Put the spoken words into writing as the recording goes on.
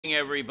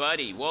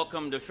Everybody,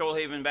 welcome to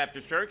Shoalhaven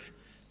Baptist Church.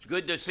 It's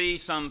good to see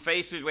some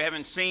faces we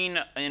haven't seen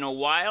in a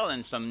while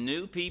and some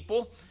new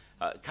people.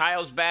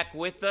 Kyle's back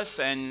with us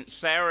and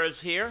Sarah's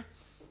here,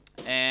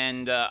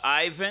 and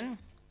Ivan,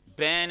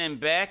 Ben, and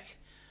Beck.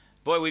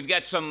 Boy, we've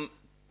got some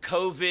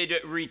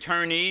COVID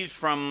returnees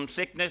from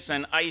sickness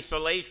and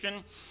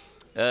isolation.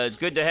 It's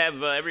good to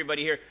have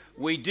everybody here.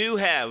 We do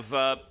have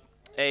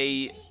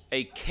a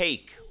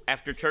cake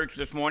after church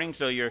this morning,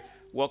 so you're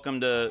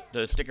welcome to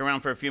stick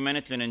around for a few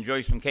minutes and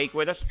enjoy some cake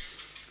with us.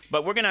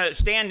 But we're going to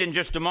stand in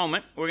just a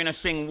moment. We're going to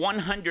sing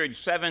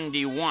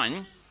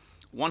 171.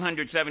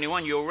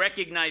 171. You'll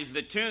recognize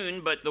the tune,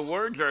 but the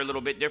words are a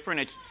little bit different.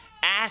 It's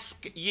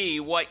Ask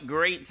Ye What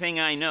Great Thing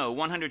I Know.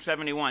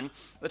 171.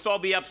 Let's all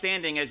be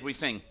upstanding as we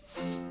sing.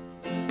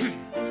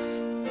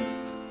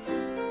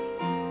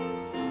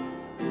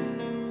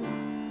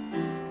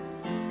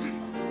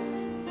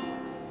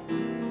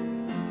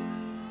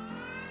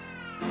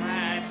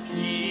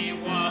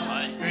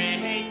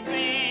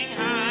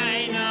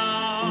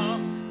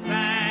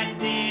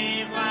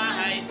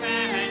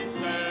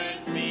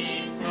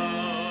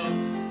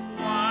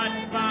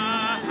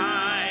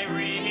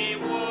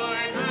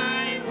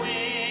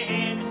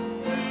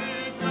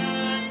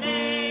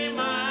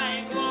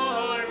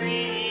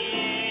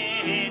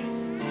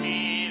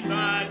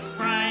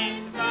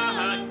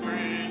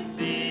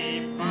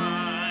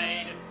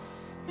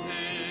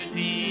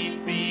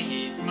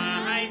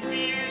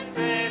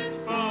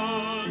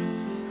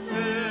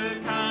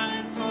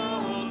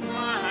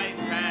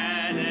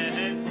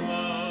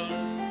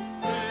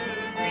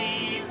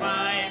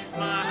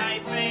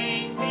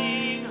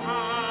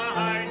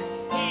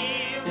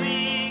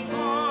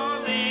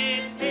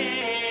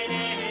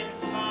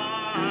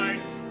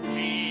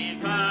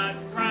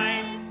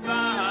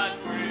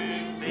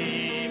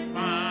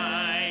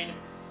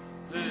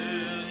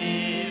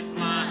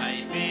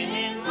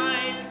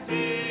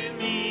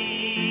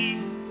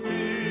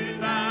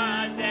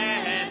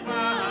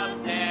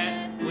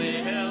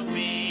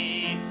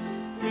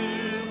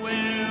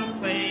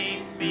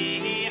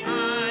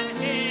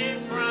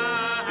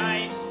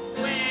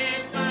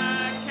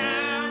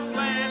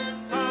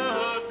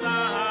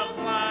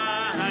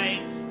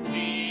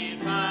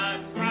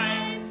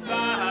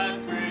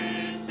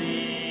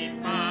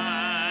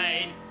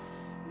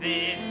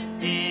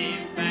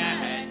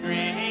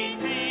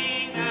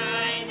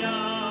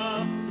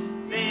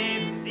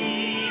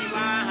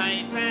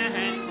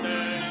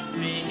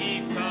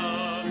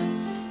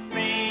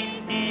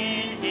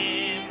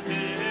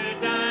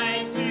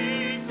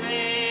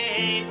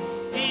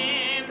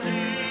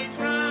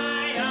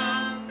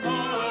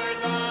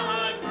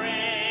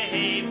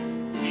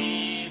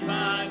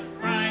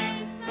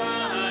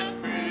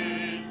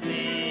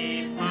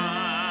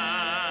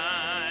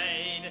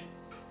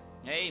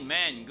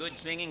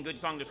 Singing, good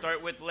song to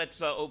start with.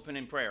 Let's open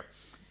in prayer.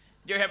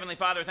 Dear Heavenly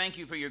Father, thank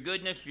you for your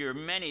goodness, your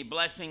many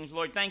blessings.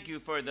 Lord, thank you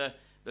for the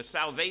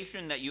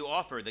salvation that you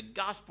offer, the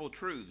gospel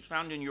truths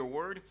found in your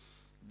word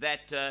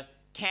that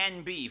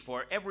can be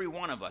for every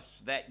one of us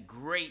that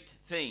great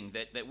thing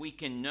that we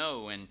can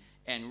know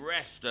and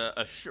rest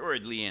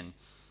assuredly in.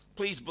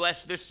 Please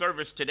bless this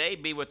service today.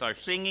 Be with our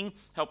singing.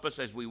 Help us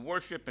as we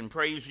worship and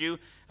praise you.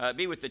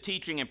 Be with the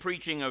teaching and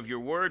preaching of your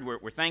word.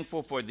 We're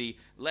thankful for the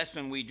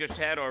lesson we just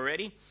had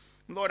already.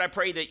 Lord, I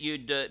pray that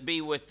you'd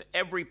be with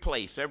every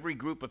place, every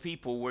group of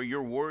people where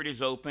your word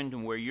is opened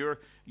and where your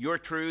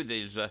truth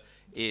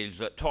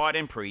is taught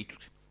and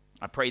preached.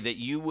 I pray that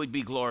you would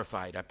be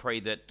glorified. I pray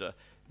that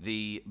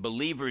the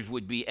believers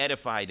would be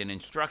edified and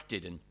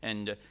instructed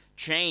and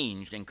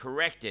changed and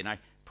corrected. I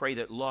pray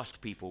that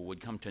lost people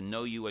would come to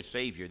know you as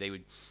Savior.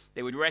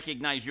 They would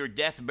recognize your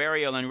death,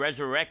 burial, and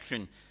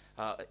resurrection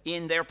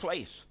in their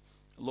place,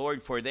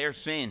 Lord, for their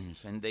sins,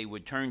 and they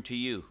would turn to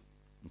you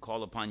and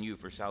call upon you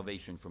for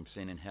salvation from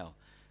sin and hell.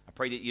 I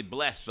pray that you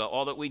bless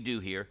all that we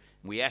do here.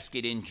 We ask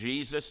it in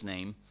Jesus'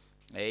 name.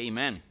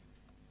 Amen.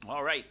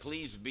 All right,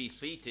 please be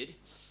seated.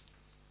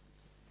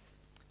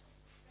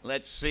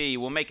 Let's see.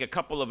 We'll make a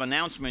couple of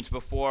announcements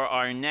before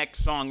our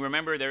next song.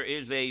 Remember, there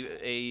is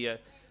we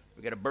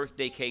got a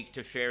birthday cake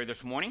to share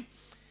this morning.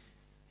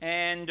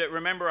 And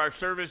remember, our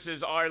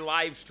services are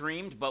live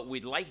streamed, but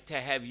we'd like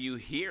to have you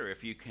here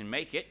if you can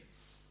make it.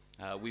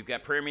 We've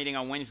got prayer meeting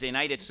on Wednesday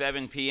night at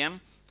 7 p.m.,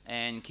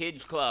 and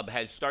Kids Club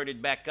has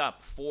started back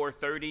up.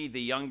 4:30,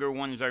 the younger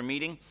ones are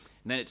meeting.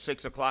 And then at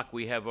 6 o'clock,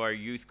 we have our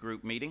youth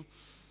group meeting.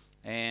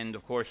 And,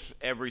 of course,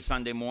 every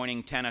Sunday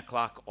morning, 10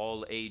 o'clock,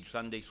 all-age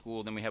Sunday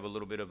school. Then we have a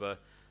little bit of a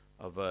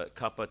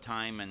cuppa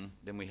time, and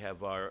then we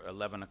have our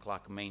 11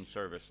 o'clock main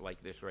service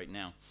like this right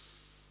now.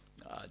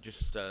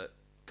 Just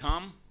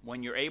come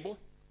when you're able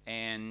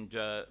and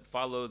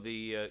follow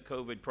the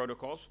COVID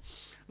protocols.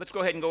 Let's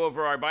go ahead and go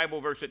over our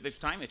Bible verse at this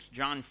time. It's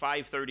John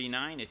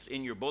 5:39. It's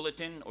in your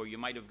bulletin, or you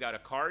might have got a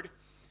card.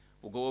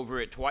 We'll go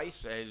over it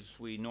twice, as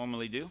we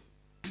normally do.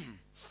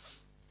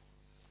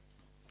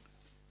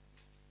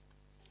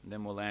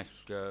 Then we'll ask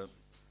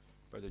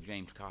Brother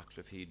James Cox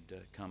if he'd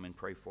come and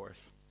pray for us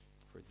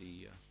for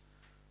the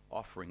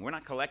offering. We're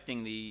not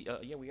collecting the,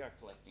 yeah, we are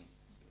collecting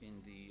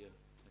in the,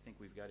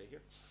 we've got it here.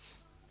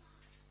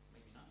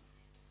 Maybe not.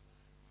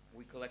 Are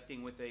we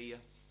collecting with a... Yeah,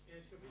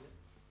 it should be there.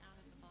 Out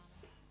at the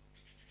bottom.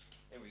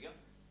 There we go.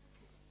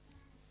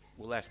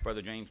 We'll ask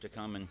Brother James to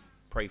come and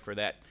pray for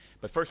that.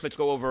 But first, let's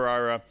go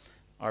over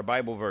our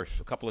Bible verse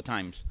a couple of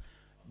times.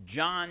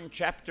 John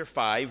chapter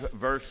 5,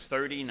 verse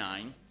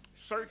 39.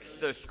 Search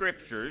the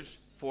scriptures,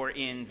 for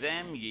in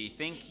them ye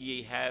think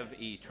ye have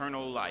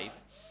eternal life,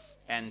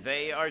 and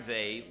they are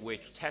they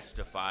which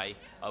testify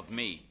of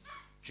me.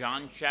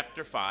 John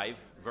chapter 5,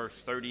 verse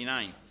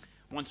 39.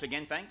 Once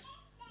again, thanks.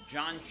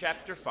 John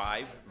chapter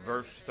 5,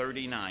 verse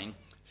 39.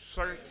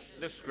 Search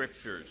the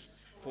scriptures,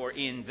 for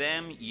in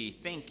them ye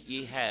think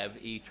ye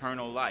have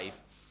eternal life,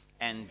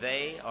 and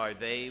they are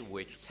they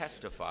which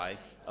testify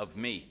of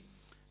me.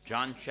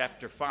 John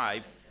chapter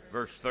 5,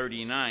 verse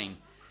 39.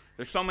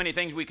 There's so many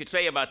things we could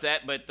say about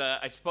that, but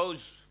I suppose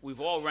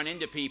we've all run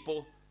into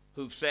people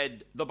who've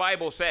said, the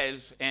Bible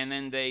says, and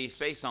then they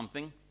say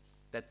something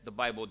that the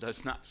Bible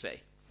does not say.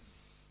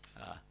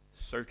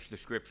 Search the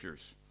scriptures,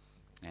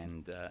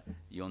 and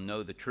you'll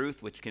know the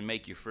truth, which can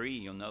make you free.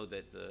 You'll know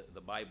that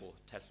the Bible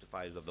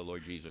testifies of the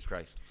Lord Jesus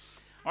Christ.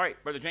 All right,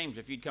 Brother James,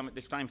 if you'd come at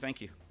this time,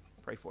 thank you.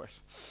 Pray for us.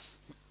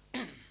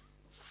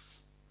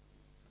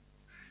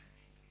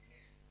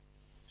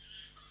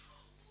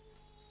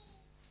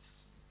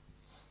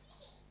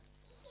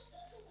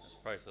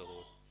 Praise the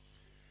Lord.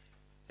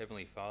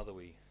 Heavenly Father,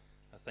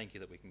 I thank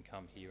you that we can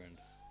come here and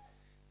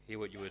hear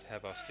what you would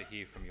have us to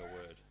hear from your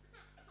word.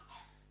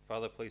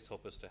 Father, please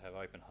help us to have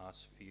open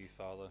hearts for you,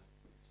 Father.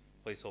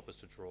 Please help us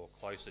to draw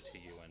closer to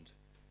you and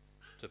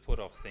to put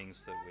off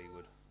things that we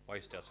would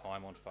waste our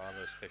time on,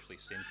 Father, especially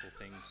sinful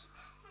things.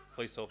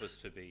 Please help us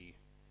to be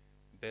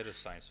better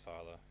saints,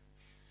 Father.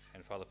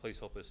 And Father, please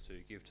help us to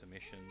give to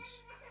missions.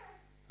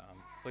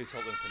 Please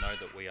help them to know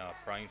that we are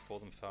praying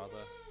for them,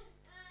 Father.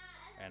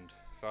 And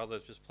Father,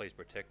 just please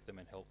protect them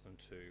and help them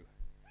to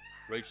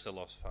reach the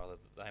lost, Father,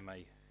 that they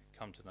may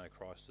come to know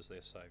Christ as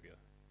their Saviour.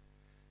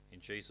 In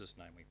Jesus'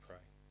 name we pray.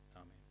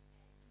 Amen.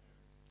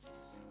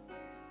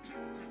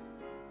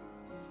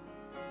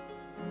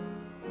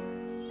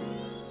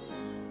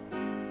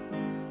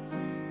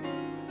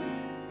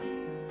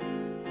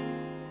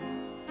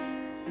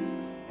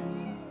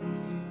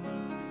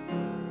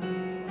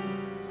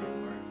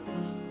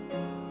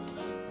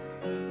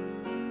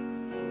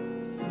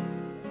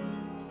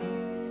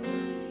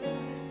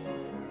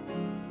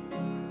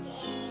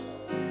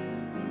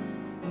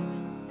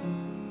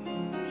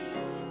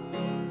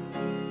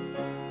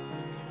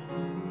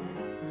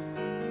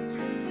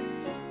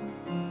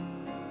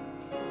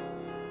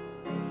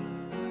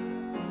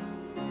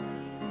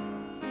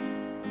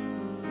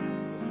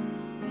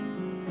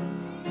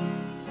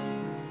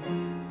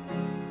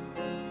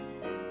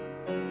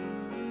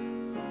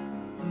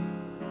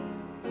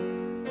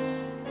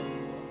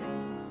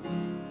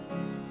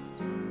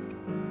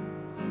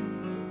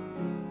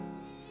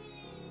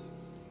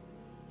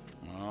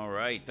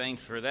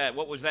 Thanks for that.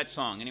 What was that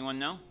song? Anyone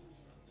know?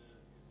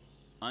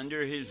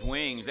 Under His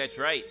Wings. That's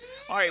right.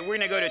 All right, we're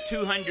going to go to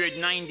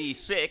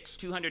 296.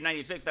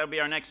 296, that'll be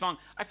our next song.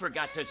 I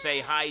forgot to say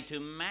hi to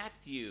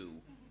Matthew.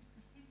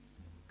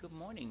 Good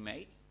morning,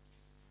 mate.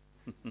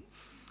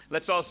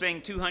 Let's all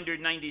sing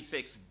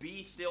 296.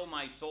 Be Still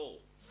My Soul.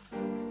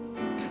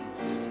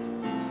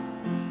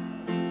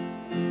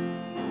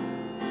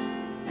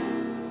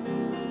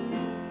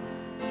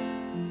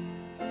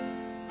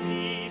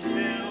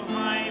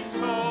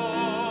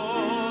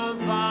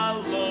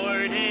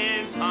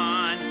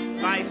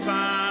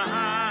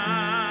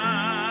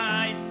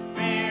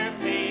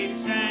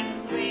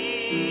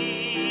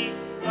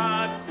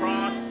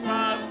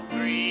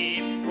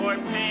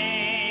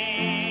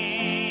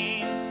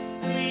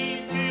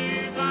 Leave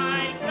to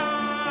thy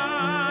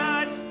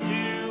God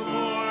to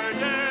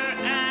order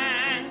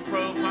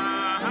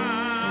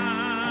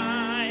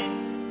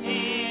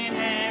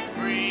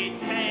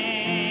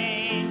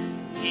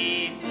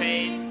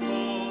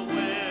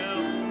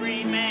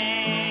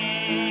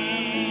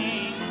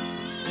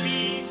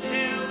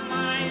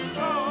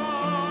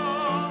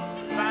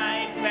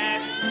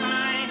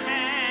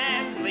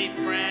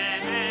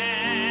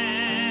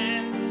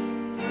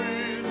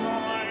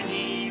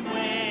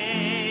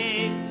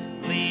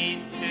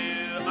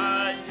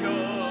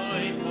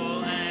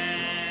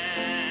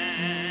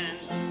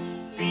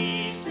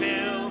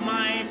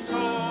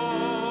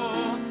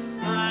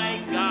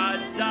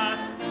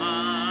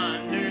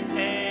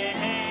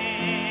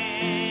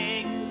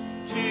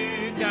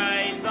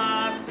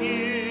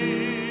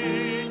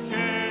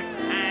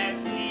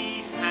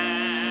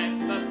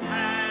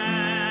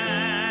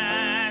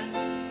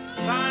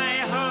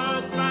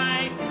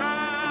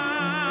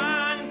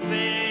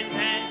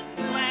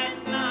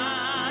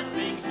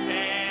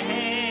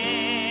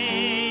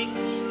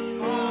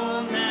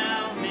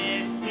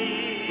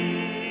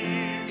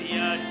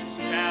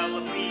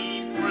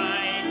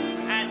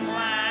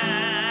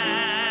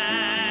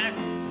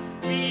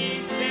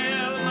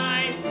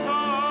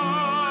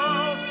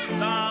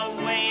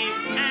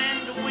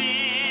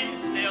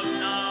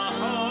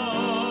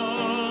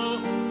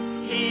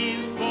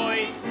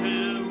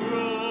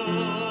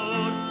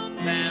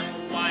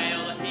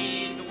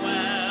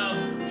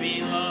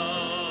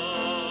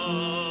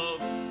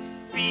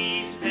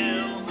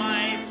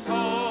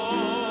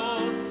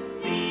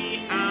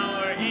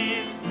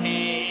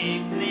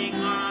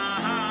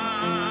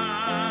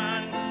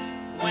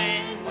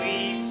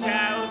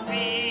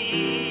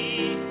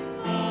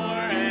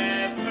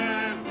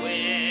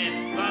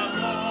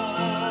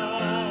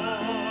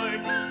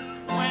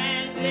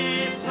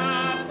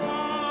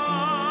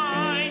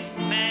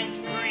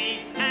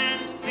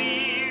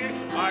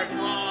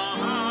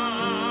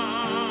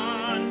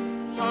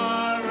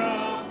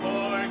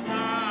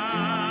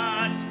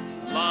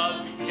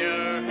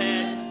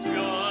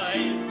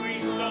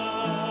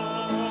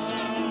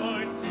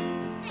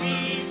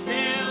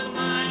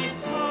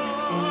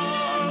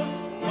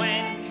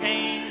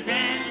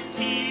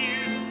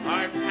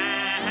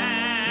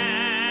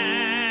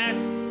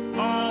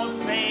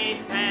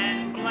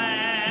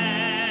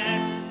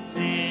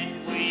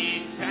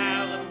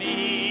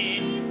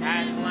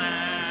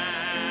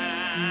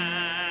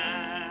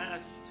I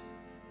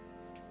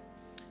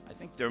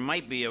think there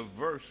might be a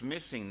verse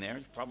missing there.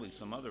 There's probably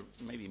some other,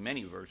 maybe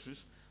many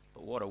verses,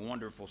 but what a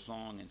wonderful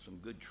song and some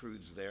good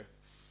truths there.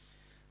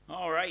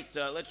 All right,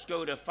 let's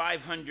go to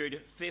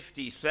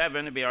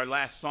 557. It'll be our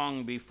last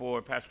song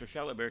before Pastor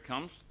Shellabear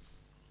comes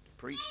to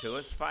preach to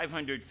us.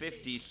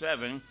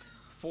 557,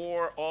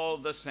 For All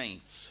the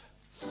Saints.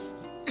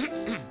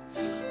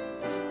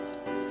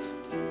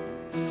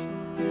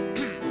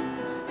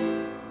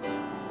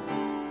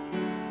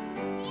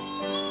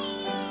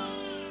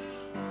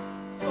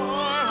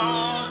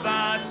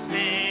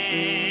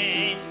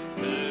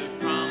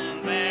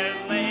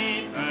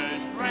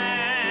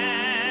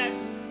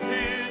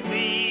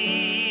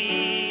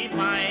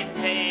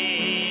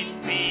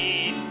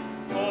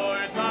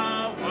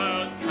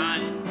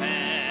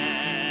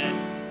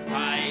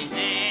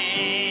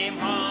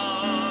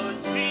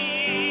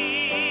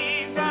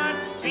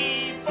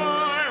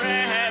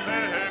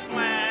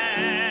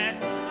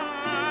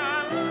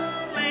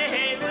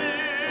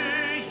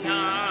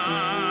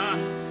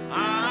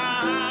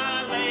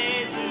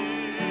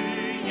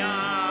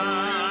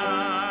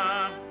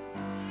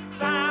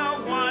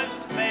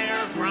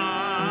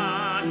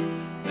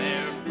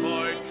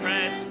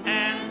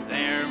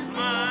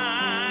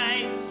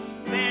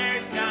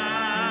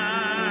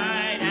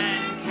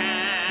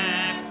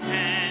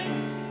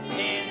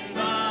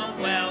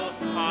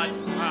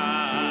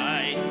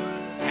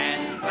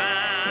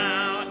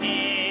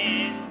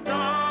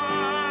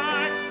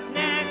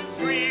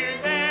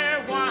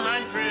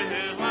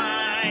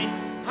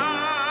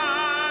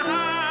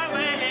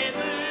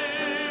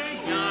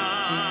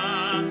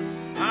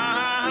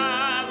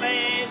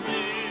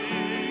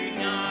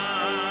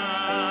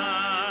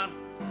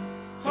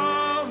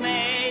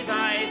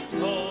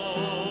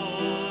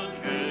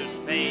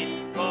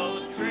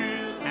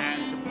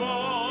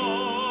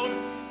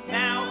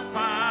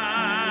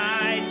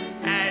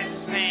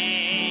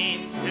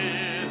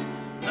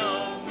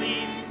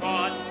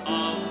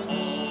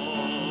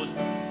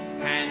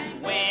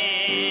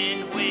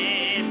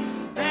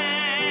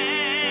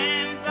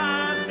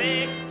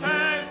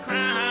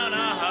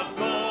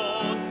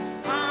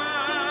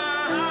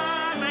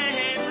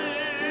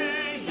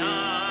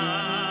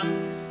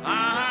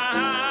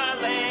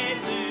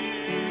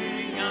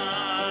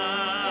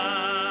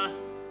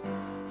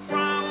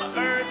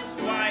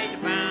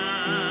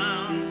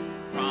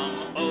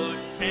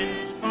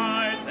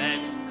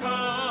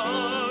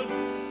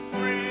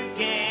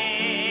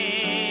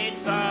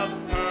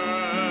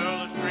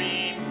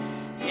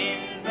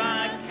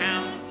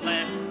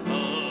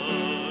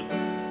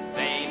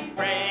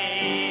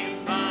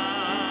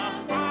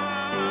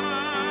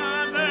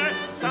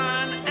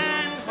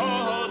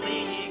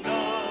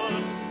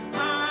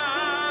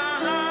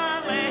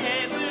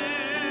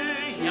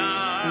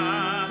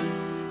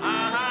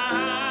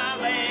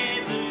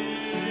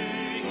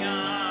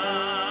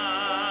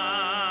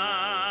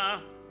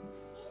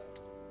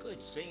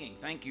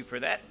 Thank you for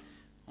that.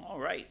 All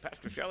right,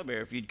 Pastor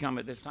Shellabear, if you'd come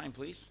at this time,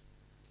 please.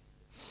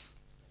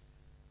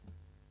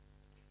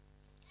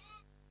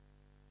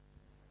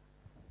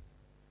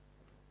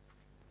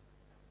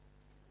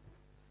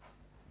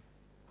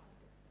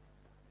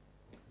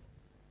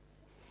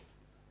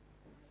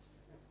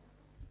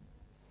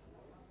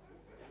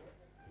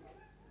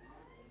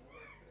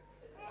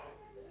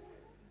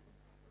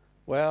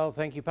 Well,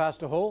 thank you,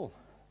 Pastor Hall.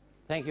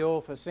 Thank you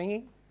all for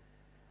singing.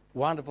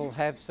 Wonderful to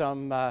have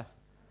some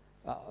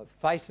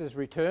faces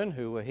return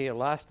who were here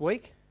last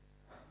week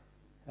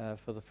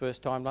for the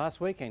first time last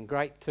week, and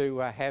great to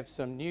have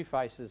some new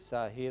faces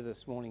here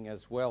this morning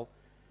as well.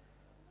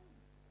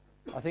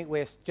 I think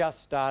we're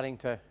just starting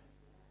to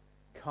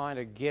kind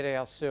of get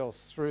ourselves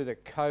through the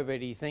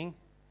COVID-y thing.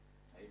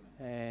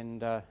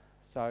 Amen. And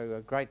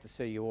so great to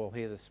see you all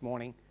here this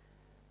morning,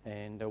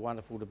 and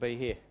wonderful to be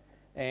here.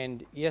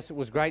 And yes, it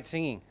was great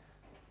singing,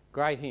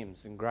 great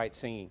hymns and great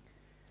singing.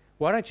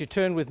 Why don't you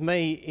turn with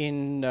me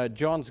in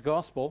John's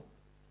Gospel,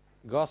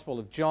 Gospel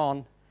of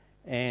John,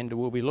 and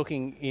we'll be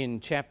looking in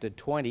chapter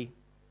 20.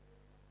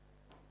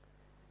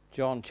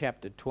 John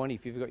chapter 20,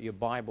 if you've got your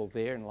Bible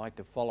there and like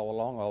to follow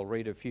along, I'll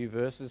read a few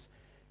verses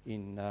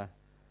in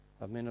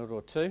a minute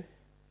or two.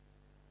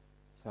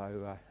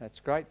 So that's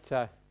great.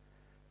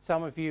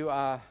 Some of you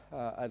are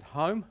at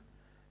home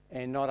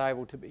and not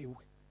able to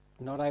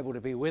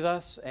be with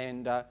us,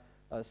 and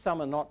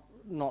some are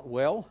not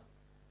well,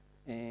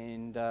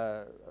 and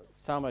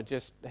some are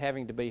just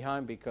having to be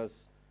home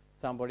because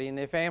somebody in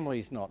their family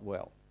is not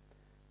well.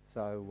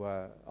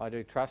 So I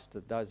do trust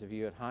that those of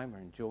you at home are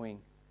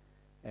enjoying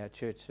our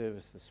church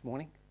service this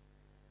morning,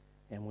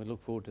 and we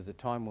look forward to the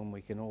time when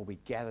we can all be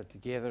gathered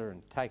together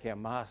and take our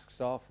masks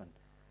off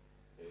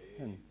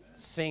and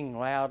sing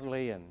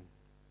loudly and,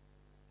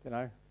 you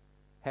know,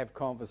 have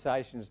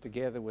conversations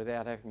together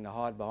without having to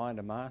hide behind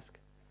a mask.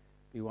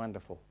 Be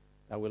wonderful.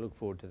 So we look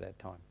forward to that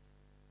time.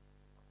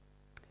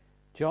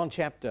 John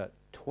chapter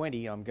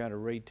 20, I'm going to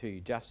read to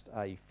you just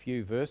a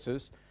few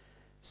verses.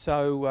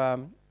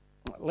 So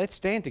let's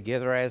stand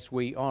together as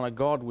we honour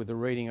God with the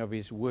reading of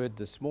His Word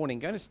this morning.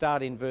 I'm going to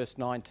start in verse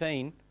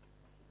 19.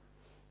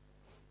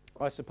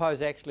 I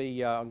suppose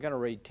actually I'm going to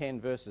read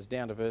 10 verses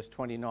down to verse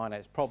 29.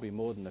 It's probably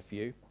more than a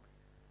few.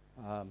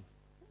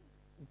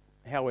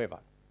 However,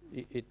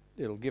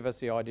 it'll give us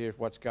the idea of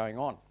what's going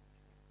on.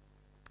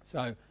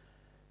 So,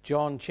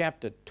 John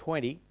chapter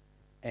 20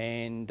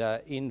 and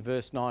in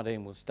verse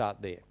 19 we'll start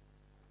there.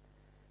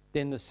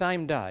 Then the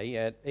same day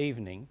at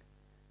evening,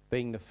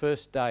 being the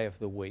first day of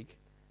the week,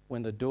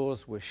 when the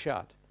doors were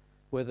shut,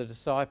 where the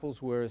disciples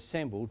were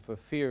assembled for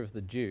fear of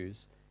the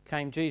Jews,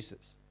 came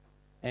Jesus,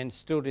 and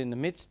stood in the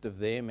midst of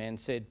them, and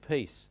said,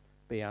 Peace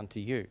be unto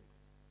you.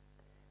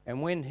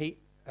 And when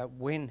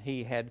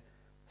he had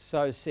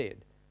so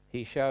said,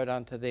 he showed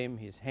unto them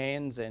his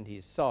hands and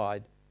his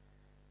side.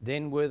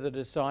 Then were the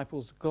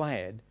disciples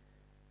glad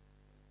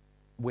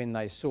when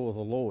they saw the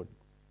Lord.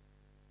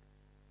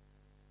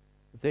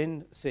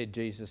 Then said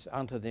Jesus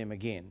unto them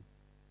again,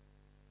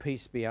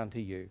 Peace be unto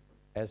you,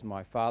 as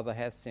my Father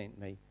hath sent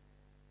me,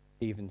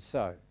 even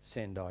so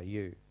send I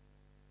you.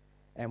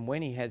 And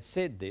when he had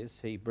said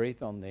this, he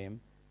breathed on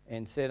them,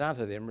 and said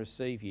unto them,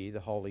 Receive ye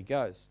the Holy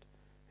Ghost.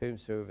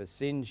 Whomsoever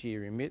sins ye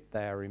remit,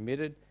 they are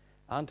remitted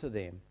unto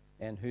them,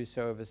 and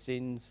whosoever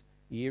sins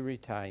ye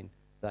retain,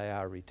 they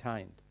are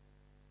retained.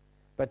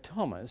 But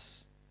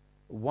Thomas,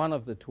 one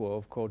of the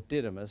 12, called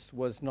Didymus,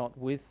 was not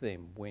with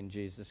them when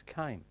Jesus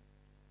came.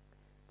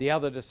 The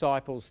other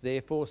disciples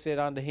therefore said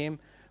unto him,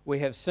 We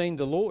have seen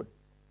the Lord.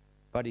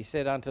 But he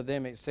said unto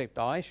them, Except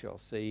I shall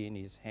see in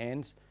his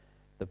hands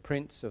the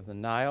prints of the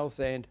nails,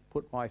 and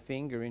put my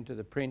finger into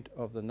the print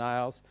of the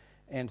nails,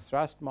 and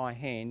thrust my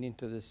hand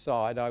into the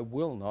side, I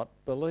will not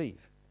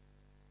believe.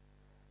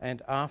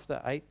 And after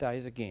 8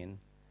 days again,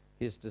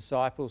 his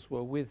disciples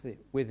were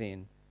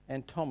within,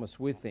 and Thomas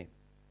with them.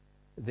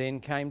 Then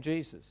came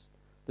Jesus,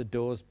 the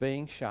doors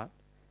being shut,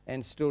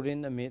 and stood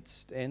in the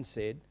midst, and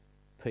said,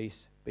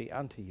 Peace be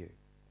unto you.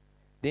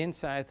 Then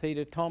saith he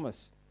to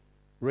Thomas,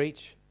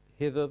 Reach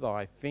hither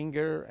thy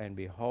finger, and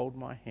behold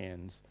my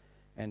hands,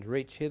 and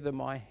reach hither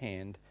my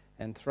hand,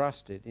 and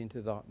thrust it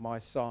into my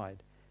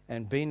side,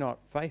 and be not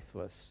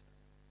faithless,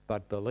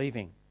 but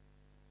believing.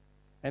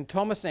 And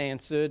Thomas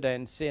answered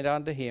and said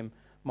unto him,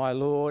 My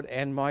Lord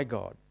and my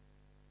God.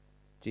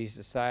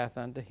 Jesus saith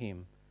unto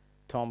him,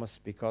 Thomas,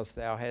 because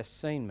thou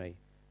hast seen me,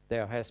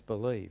 thou hast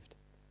believed.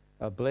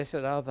 Blessed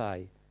are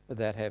they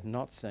that have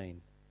not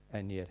seen,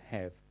 and yet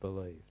have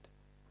believed.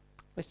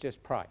 Let's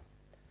just pray.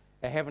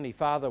 Our Heavenly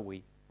Father,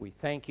 we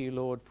thank you,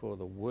 Lord, for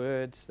the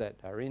words that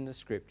are in the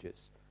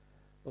Scriptures.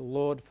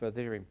 Lord, for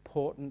they're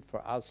important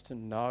for us to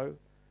know.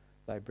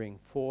 They bring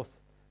forth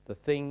the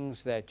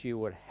things that you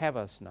would have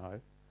us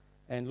know.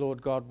 And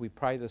Lord God, we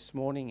pray this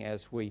morning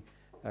as we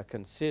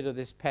consider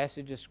this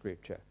passage of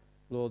Scripture,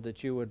 Lord,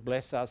 that you would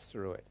bless us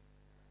through it.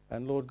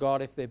 And Lord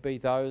God, if there be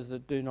those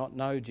that do not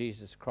know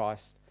Jesus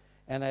Christ,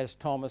 and as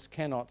Thomas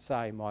cannot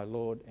say, My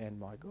Lord and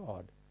my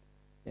God,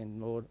 then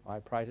Lord, I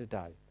pray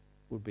today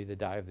would be the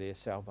day of their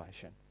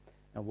salvation.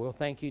 And we'll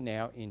thank you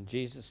now in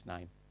Jesus'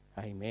 name.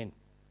 Amen.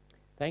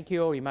 Thank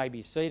you all. You may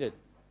be seated.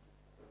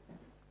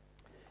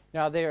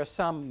 Now, there are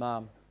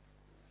some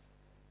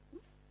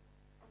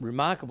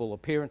remarkable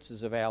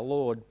appearances of our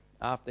Lord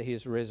after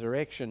his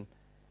resurrection,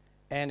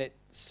 and it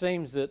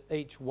seems that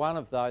each one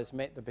of those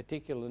met the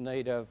particular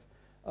need of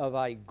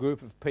a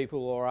group of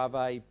people or of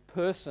a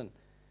person.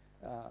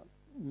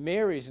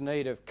 Mary's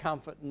need of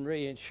comfort and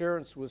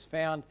reassurance was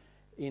found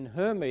in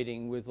her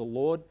meeting with the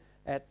Lord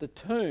at the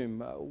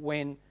tomb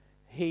when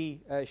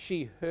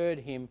she heard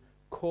him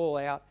call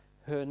out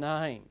her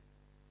name.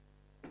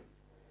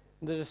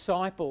 The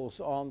disciples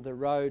on the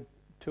road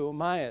to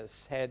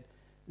Emmaus had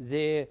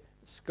their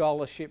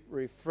scholarship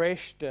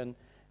refreshed and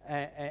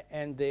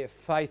their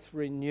faith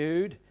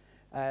renewed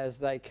as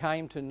they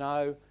came to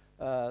know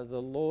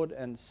the Lord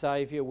and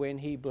Saviour when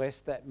he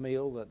blessed that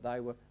meal that they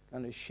were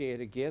going to share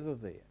together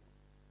there.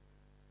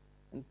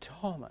 And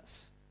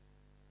Thomas,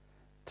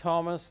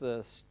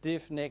 the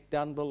stiff-necked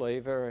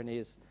unbeliever,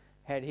 and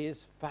had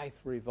his faith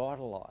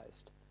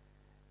revitalised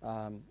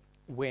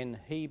when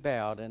he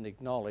bowed and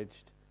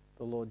acknowledged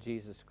the Lord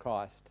Jesus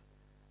Christ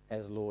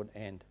as Lord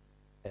and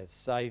as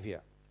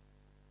Saviour.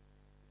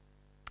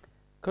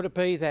 Could it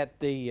be that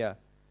the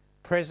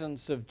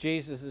presence of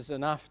Jesus is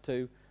enough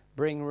to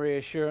bring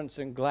reassurance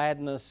and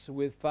gladness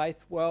with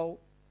faith? Well,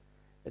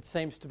 it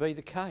seems to be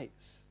the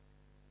case.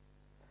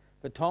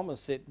 For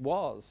Thomas it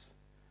was.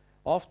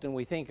 Often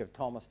we think of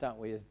Thomas, don't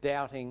we, as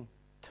doubting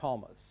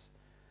Thomas.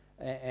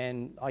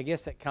 And I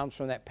guess that comes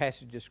from that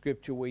passage of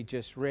Scripture we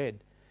just read.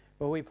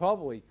 But we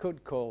probably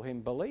could call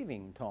him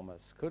believing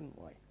Thomas, couldn't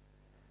we?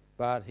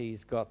 But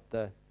he's got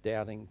the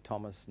doubting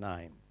Thomas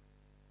name.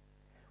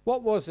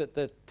 What was it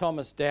that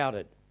Thomas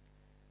doubted?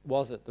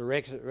 Was it the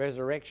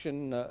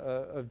resurrection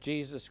of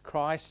Jesus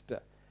Christ?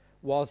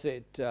 Was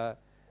it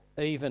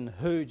even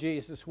who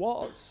Jesus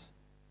was?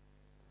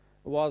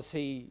 Was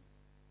he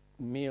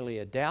merely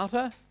a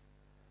doubter,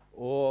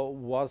 or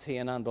was he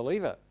an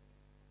unbeliever?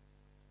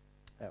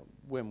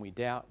 When we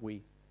doubt,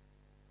 we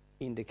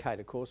indicate,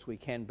 of course, we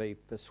can be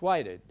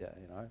persuaded.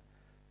 I'm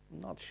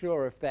not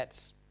sure if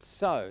that's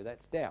so.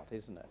 That's doubt,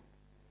 isn't it?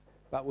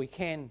 But we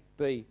can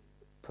be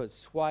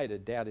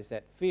persuaded. Doubt is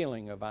that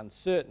feeling of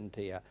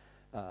uncertainty, a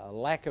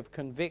lack of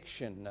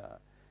conviction,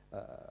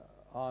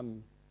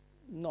 I'm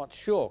not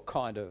sure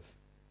kind of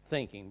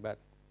thinking, but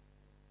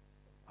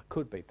I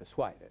could be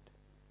persuaded.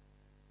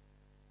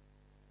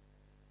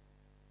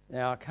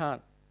 Now, I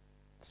can't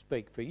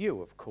speak for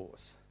you, of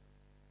course,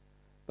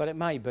 but it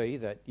may be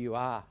that you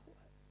are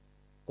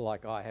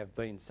like I have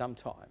been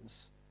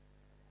sometimes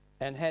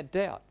and had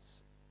doubts.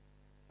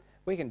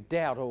 We can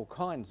doubt all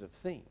kinds of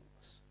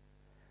things,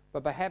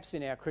 but perhaps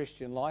in our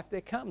Christian life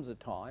there comes a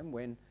time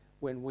when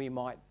we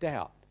might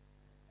doubt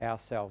our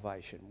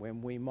salvation,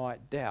 when we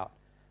might doubt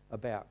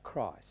about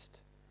Christ.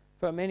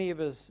 For many of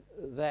us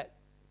that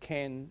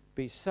can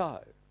be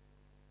so.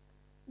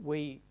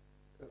 We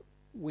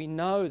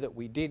know that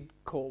we did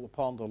call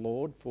upon the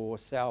Lord for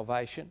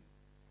salvation.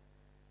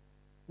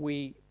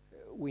 We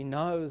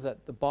know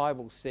that the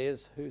Bible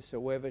says,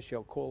 whosoever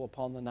shall call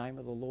upon the name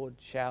of the Lord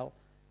shall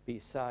be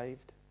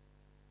saved.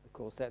 Of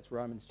course, that's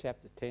Romans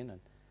chapter 10 and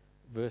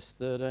verse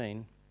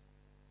 13.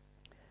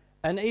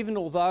 And even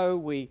although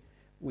we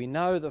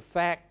know the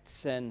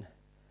facts, and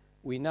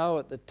we know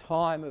at the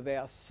time of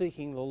our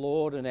seeking the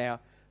Lord and our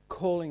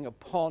calling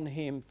upon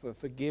Him for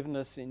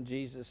forgiveness in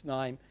Jesus'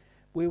 name,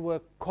 we were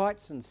quite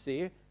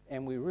sincere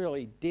and we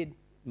really did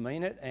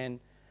mean it. And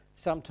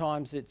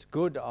sometimes it's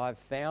good, I've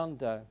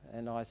found,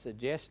 and I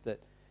suggest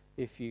that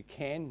if you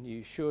can,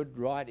 you should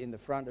write in the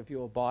front of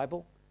your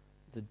Bible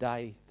the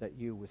day that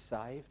you were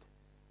saved.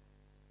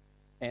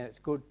 And it's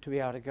good to be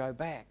able to go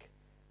back,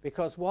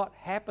 because what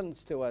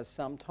happens to us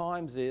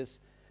sometimes is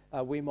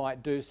we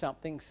might do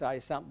something, say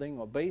something,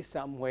 or be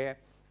somewhere,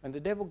 and the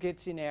devil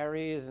gets in our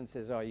ears and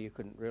says, oh, you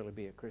couldn't really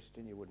be a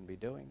Christian, you wouldn't be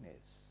doing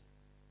this.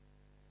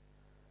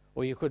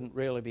 Or you couldn't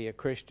really be a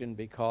Christian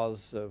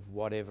because of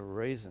whatever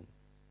reason.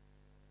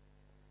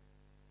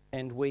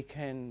 And we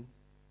can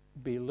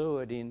be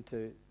lured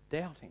into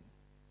doubting.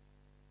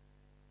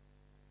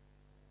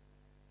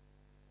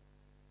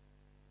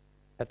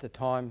 At the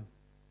time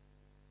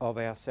of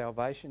our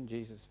salvation,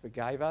 Jesus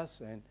forgave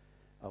us, and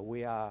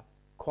we are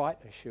quite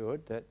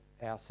assured that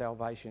our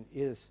salvation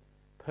is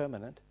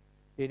permanent.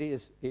 It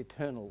is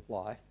eternal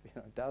life.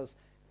 It does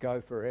go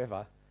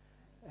forever.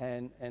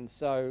 And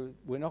so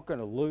we're not going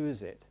to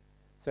lose it.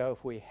 So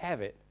if we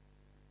have it,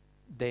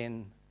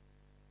 then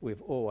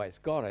we've always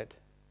got it.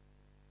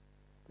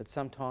 But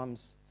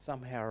sometimes,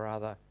 somehow or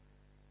other,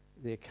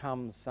 there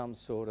comes some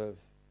sort of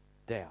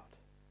doubt.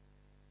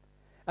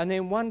 And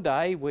then one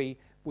day we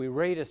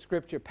read a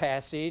scripture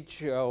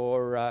passage,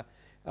 or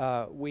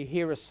we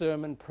hear a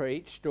sermon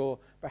preached, or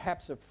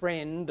perhaps a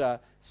friend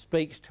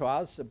speaks to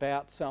us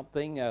about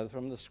something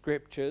from the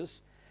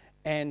scriptures,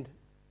 and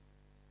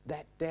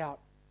that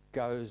doubt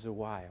goes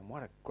away. And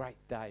what a great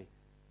day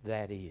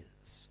that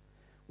is,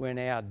 when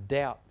our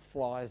doubt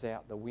flies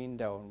out the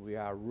window and we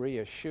are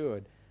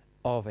reassured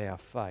of our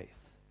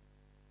faith.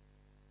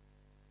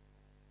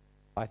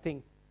 I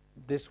think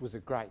this was a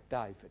great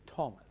day for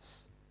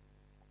Thomas.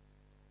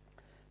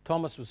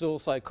 Thomas was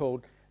also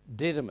called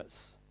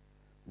Didymus.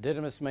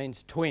 Didymus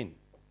means twin.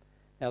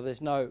 Now,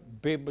 there's no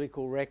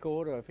biblical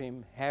record of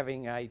him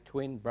having a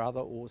twin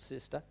brother or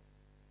sister.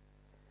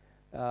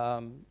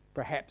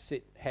 Perhaps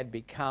it had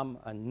become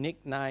a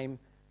nickname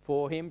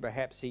for him.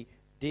 Perhaps he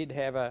did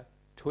have a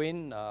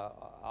twin.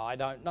 I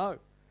don't know.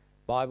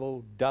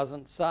 Bible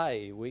doesn't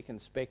say. We can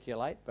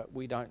speculate, but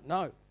we don't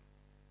know.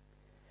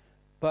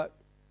 But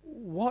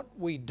what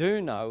we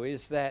do know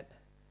is that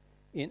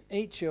in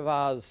each of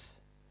us,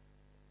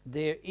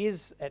 there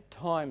is at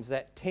times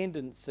that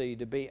tendency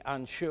to be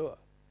unsure,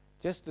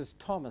 just as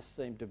Thomas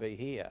seemed to be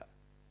here.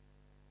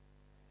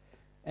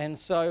 And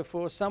so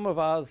for some of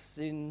us,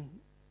 in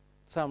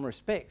some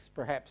respects,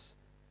 perhaps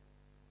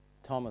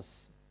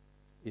Thomas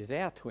is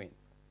our twin.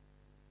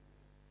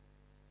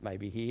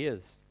 Maybe he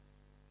is.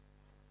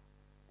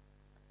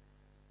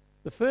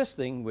 The first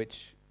thing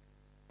which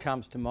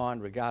comes to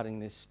mind regarding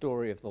this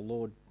story of the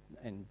Lord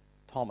and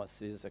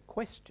Thomas is a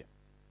question.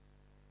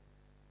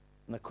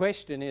 And the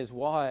question is,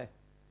 why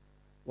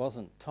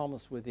wasn't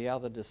Thomas with the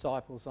other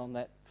disciples on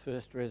that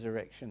first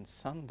resurrection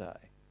Sunday?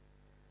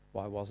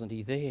 Why wasn't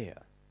he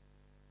there?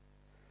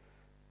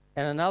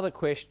 And another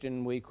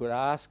question we could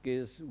ask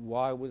is,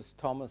 why was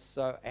Thomas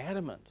so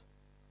adamant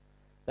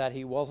that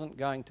he wasn't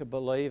going to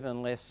believe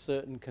unless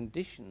certain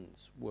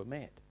conditions were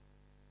met?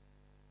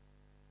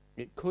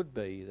 It could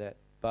be that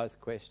both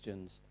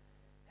questions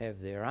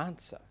have their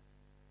answer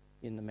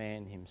in the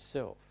man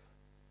himself.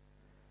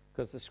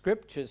 Because the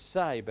scriptures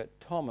say, but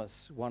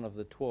Thomas, one of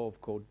the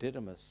 12 called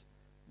Didymus,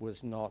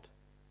 was not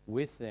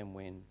with them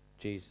when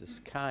Jesus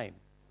came.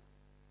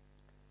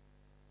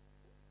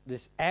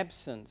 This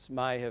absence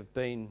may have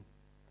been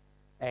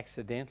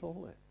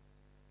accidental, it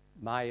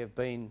may have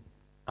been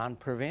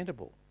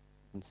unpreventable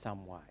in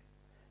some way.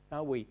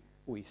 Now, we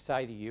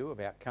say to you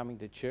about coming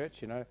to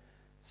church,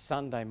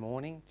 Sunday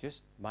morning,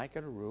 just make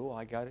it a rule,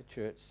 I go to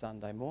church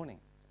Sunday morning.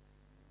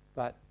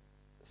 But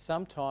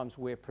sometimes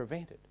we're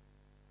prevented.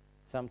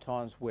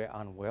 Sometimes we're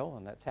unwell,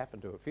 and that's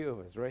happened to a few of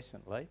us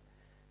recently.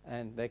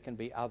 and there can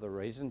be other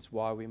reasons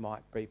why we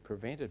might be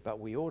prevented, but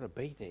we ought to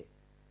be there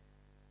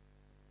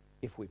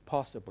if we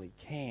possibly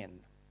can.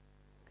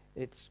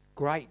 It's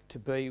great to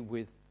be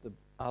with the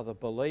other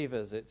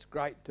believers. It's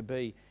great to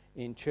be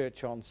in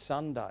church on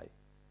Sunday.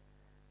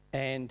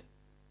 And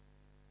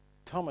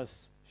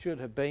Thomas should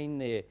have been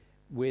there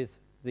with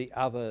the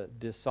other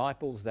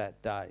disciples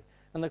that day.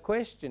 And the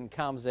question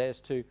comes as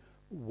to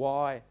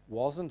why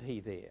wasn't he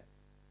there?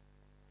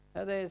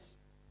 Now, there's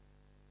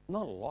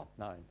not a lot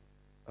known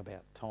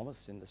about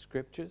Thomas in the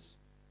scriptures.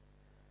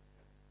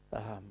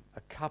 A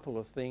couple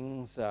of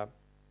things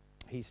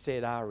he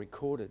said are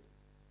recorded.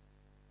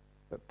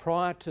 But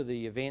prior to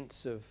the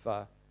events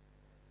of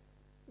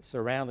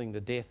surrounding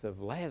the death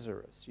of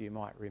Lazarus, you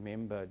might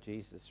remember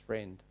Jesus'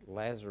 friend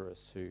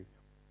Lazarus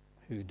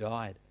who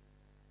died.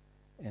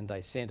 And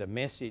they sent a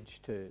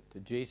message to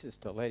Jesus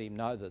to let him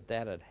know that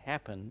that had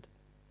happened,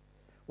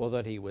 or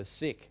that he was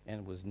sick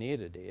and was near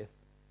to death.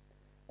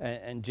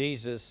 And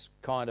Jesus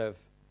kind of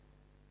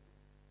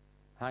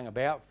hung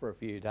about for a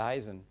few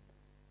days and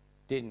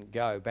didn't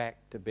go back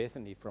to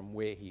Bethany from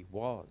where he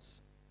was.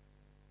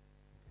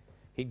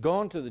 He'd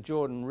gone to the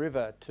Jordan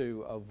River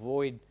to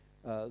avoid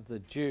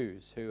the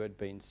Jews who had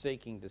been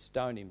seeking to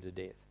stone him to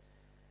death.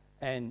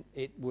 And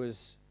it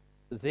was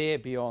there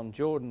beyond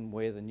Jordan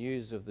where the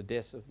news of the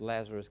death of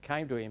Lazarus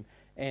came to him.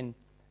 And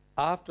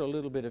after a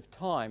little bit of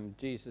time,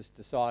 Jesus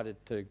decided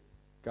to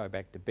go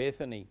back to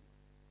Bethany.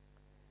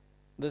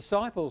 The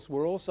disciples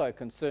were also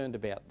concerned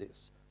about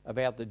this,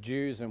 about the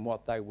Jews and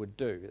what they would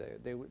do.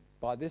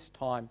 By this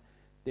time,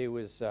 there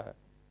was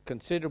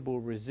considerable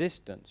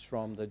resistance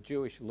from the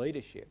Jewish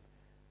leadership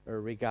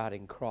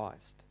regarding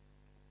Christ.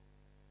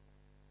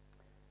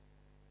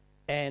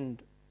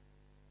 And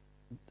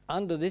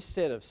under this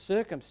set of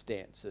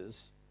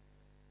circumstances,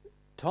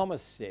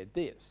 Thomas said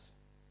this: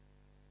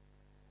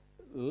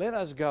 "Let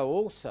us go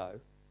also,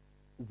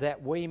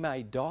 that we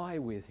may die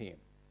with him."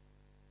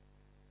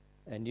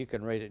 And you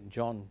can read it in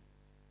John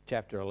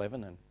chapter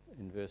 11 and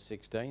in verse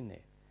 16 there.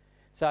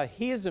 So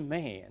here's a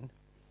man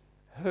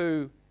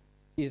who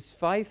is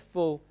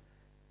faithful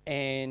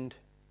and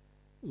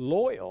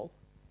loyal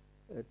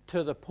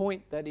to the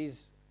point that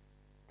he's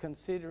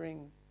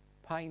considering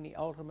paying the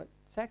ultimate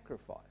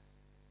sacrifice.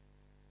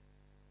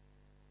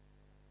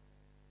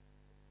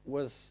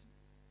 Was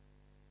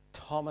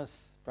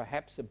Thomas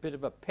perhaps a bit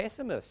of a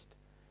pessimist?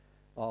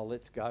 Oh,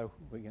 let's go,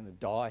 we're going to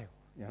die,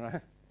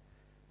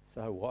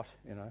 so what,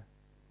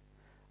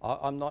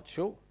 I'm not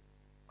sure.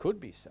 Could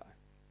be so.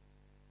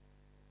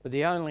 But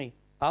the only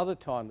other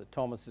time that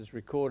Thomas is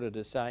recorded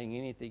as saying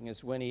anything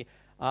is when he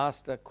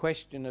asked a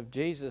question of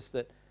Jesus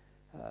that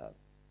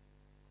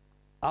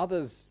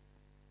others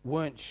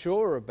weren't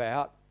sure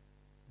about,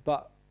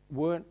 but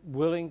weren't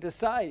willing to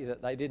say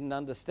that they didn't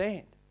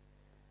understand.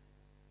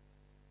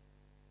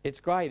 It's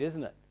great,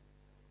 isn't it,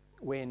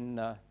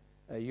 when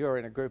you're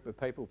in a group of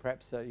people,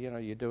 perhaps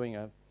you're doing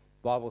a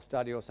Bible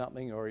study or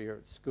something, or you're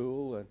at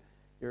school and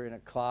you're in a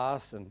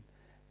class and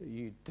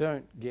you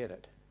don't get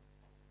it,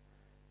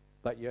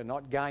 but you're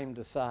not game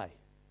to say,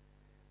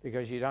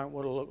 because you don't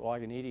want to look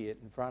like an idiot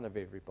in front of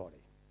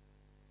everybody.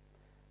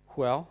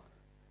 Well,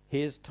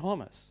 here's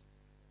Thomas,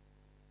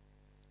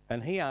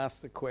 and he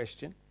asked the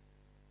question,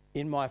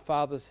 in my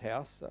Father's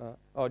house,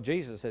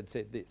 Jesus had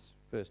said this,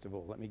 first of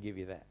all, let me give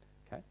you that.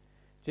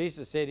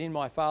 Jesus said, in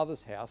my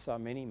Father's house are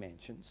many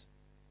mansions.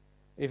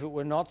 If it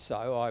were not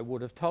so, I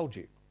would have told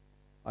you.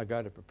 I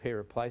go to prepare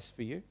a place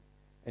for you,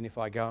 and if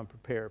I go and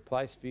prepare a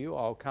place for you,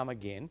 I'll come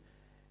again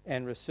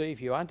and receive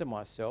you unto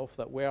myself,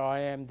 that where I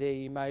am, there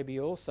ye may be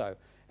also.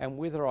 And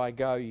whither I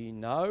go ye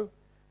know,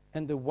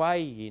 and the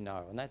way ye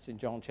know. And that's in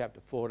John chapter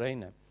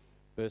 14,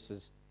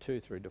 verses 2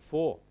 through to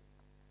 4.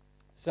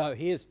 So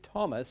here's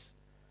Thomas,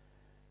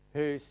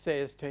 who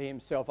says to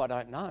himself, I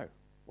don't know.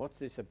 What's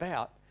this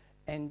about?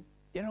 And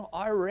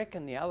I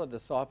reckon the other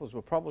disciples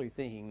were probably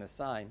thinking the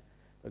same.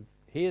 But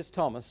here's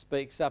Thomas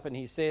speaks up and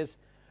he says,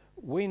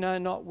 we know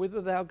not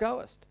whither thou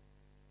goest,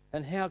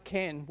 and how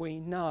can we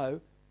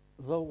know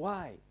the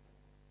way?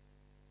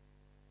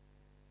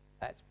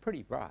 That's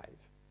pretty brave,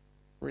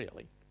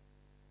 really.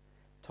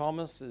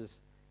 Thomas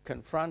is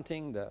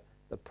confronting the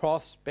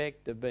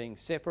prospect of being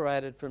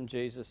separated from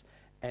Jesus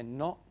and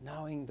not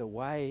knowing the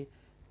way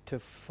to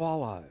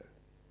follow.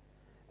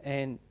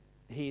 And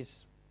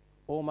he's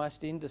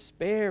almost in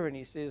despair, and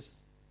he says,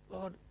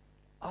 Lord,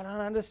 I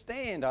don't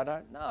understand, I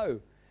don't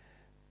know.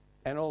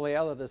 And all the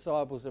other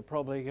disciples are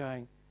probably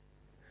going,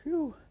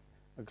 phew,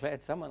 I'm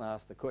glad someone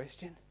asked the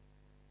question.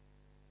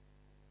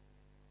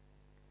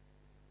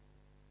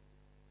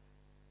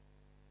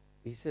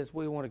 He says,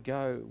 we want to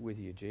go with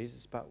you,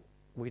 Jesus, but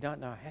we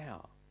don't know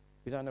how.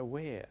 We don't know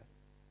where.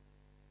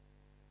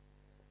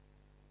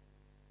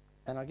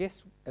 And I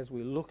guess as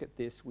we look at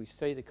this, we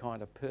see the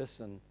kind of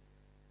person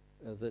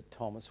that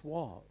Thomas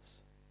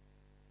was.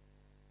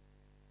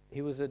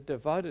 He was a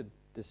devoted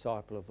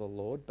disciple of the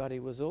Lord, but he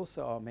was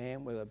also a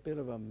man with a bit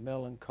of a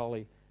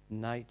melancholy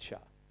nature.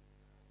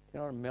 You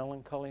know what a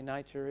melancholy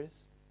nature is?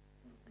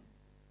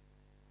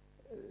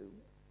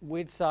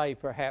 We'd say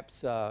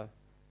perhaps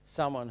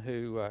someone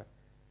who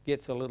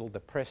gets a little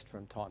depressed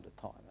from time to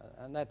time,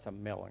 and that's a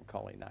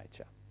melancholy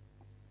nature.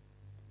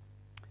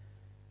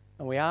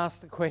 And we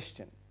ask the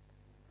question,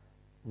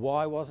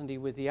 why wasn't he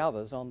with the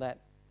others on that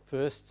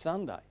first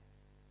Sunday?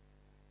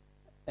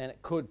 And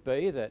it could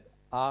be that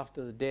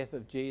after the death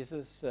of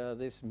Jesus,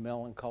 this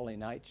melancholy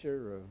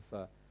nature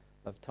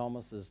of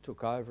Thomas's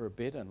took over a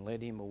bit and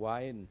led him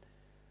away and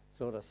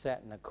sort of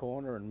sat in a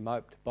corner and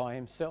moped by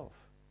himself.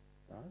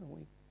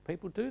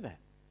 People do that.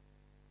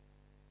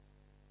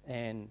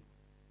 And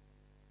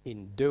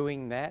in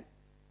doing that,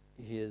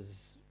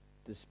 his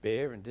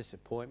despair and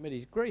disappointment,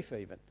 his grief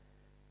even,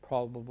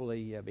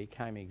 probably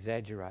became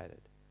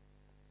exaggerated.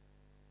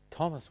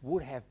 Thomas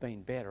would have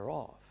been better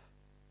off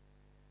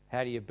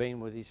had he have been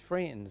with his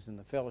friends and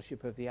the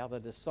fellowship of the other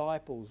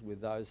disciples,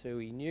 with those who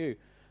he knew,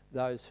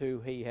 those who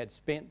he had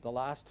spent the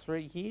last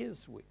 3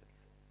 years with.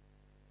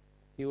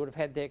 He would have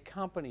had their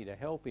company to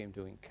help him,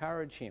 to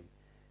encourage him,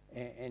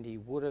 and he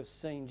would have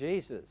seen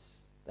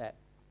Jesus that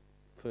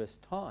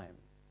first time.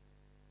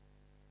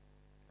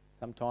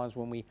 Sometimes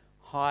when we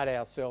hide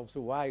ourselves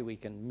away, we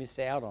can miss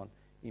out on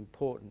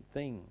important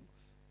things.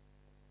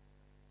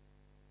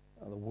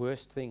 The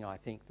worst thing I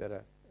think that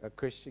a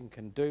Christian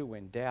can do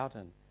when doubt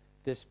and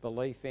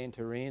disbelief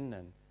enter in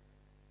and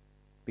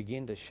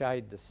begin to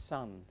shade the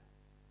sun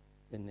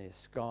in their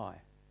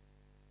sky.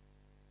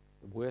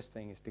 The worst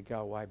thing is to go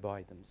away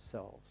by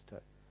themselves,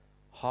 to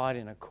hide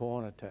in a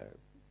corner, to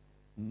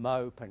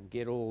mope and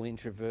get all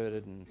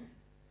introverted, and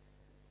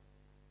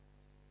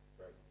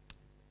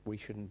we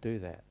shouldn't do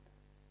that.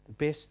 The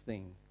best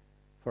thing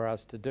for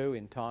us to do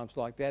in times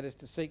like that is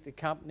to seek the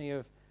company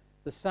of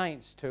the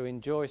saints, to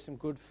enjoy some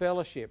good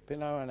fellowship,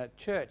 and at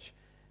church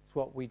it's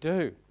what we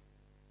do.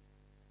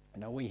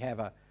 We have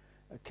a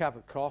cup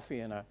of coffee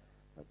and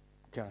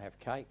going to have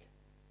cake.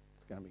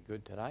 It's going to be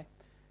good today.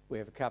 We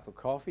have a cup of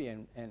coffee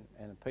and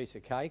a piece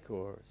of cake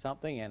or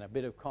something and a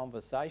bit of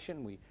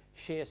conversation. We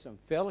share some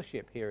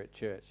fellowship here at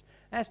church.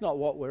 That's not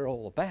what we're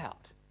all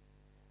about.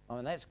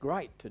 That's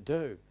great to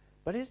do,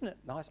 but isn't it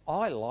nice?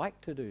 I like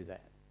to do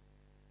that.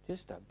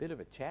 Just a bit of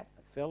a chat,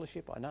 a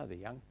fellowship. I know the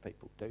young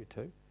people do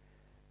too.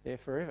 They're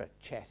forever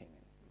chatting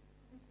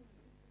and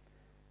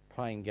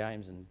playing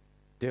games and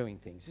doing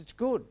things. It's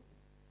good.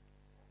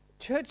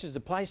 Church is the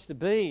place to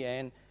be,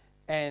 and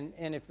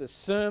if the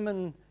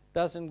sermon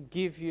doesn't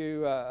give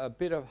you a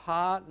bit of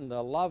heart and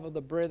the love of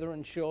the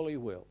brethren, surely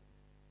will.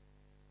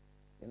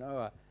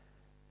 A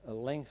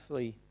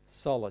lengthy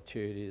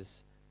solitude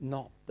is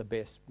not the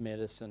best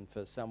medicine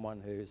for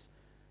someone who's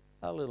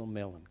a little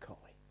melancholy,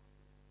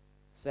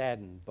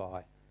 saddened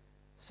by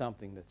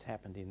something that's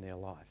happened in their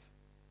life.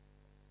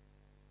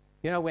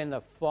 When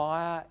the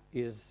fire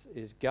is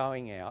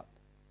going out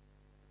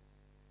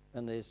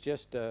and there's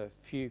just a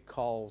few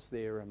coals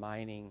there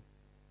remaining,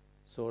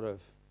 sort of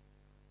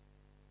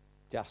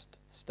just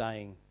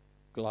staying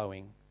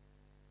glowing,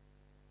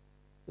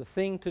 the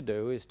thing to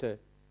do is to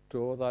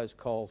draw those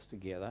coals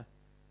together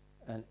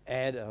and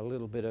add a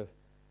little bit of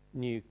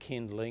new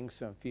kindling,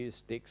 some few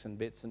sticks and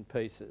bits and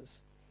pieces,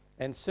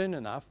 and soon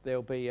enough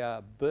there'll be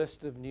a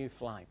burst of new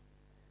flame,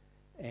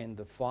 and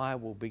the fire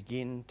will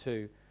begin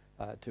to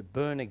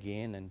burn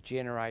again and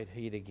generate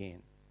heat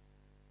again.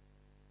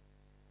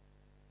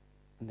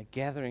 And the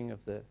gathering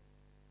of the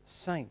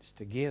saints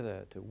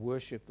together to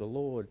worship the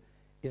Lord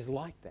is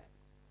like that.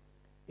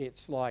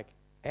 It's like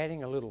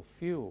adding a little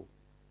fuel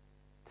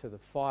to the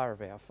fire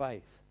of our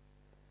faith,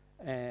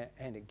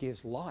 and it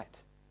gives light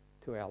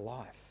to our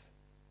life.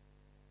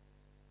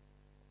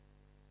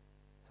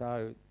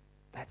 So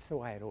that's the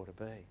way it ought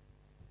to be.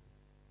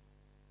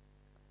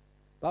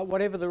 But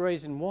whatever the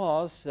reason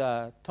was,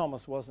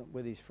 Thomas wasn't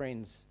with his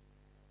friends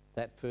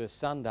that first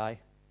Sunday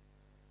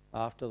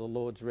after the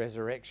Lord's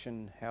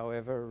resurrection.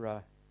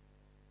 However,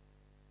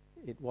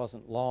 it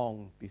wasn't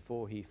long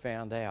before he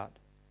found out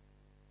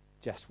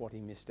just what he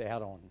missed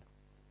out on.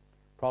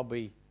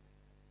 Probably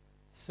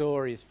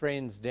saw his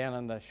friends down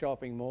in the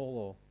shopping mall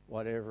or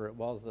whatever it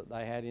was that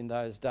they had in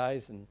those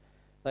days, and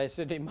they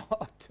said to him,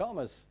 "Oh,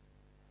 Thomas,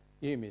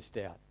 you missed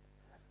out.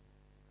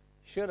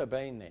 Should have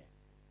been there."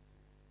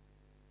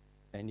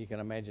 And you can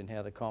imagine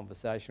how the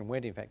conversation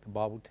went. In fact, the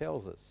Bible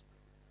tells us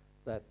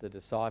that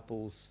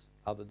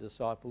other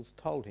disciples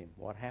told him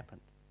what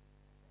happened.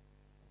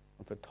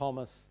 And for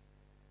Thomas,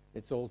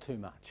 it's all too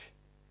much.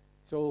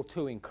 It's all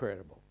too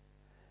incredible.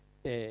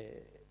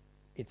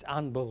 It's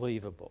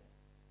unbelievable.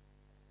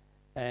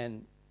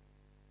 And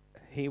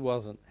he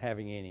wasn't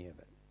having any of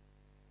it.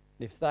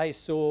 If they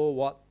saw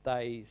what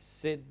they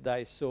said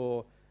they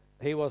saw,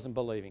 he wasn't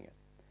believing it.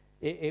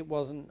 It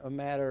wasn't a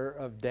matter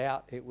of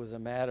doubt, it was a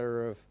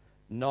matter of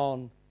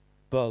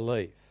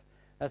non-belief.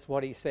 That's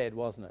what he said,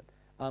 wasn't it?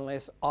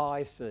 Unless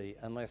I see,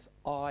 unless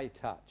I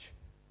touch,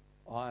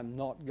 I'm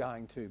not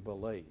going to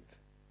believe.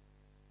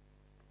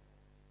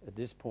 At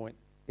this point,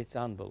 it's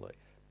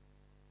unbelief.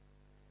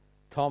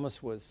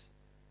 Thomas was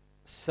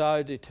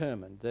so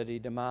determined that he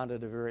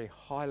demanded a very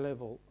high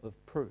level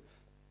of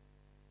proof.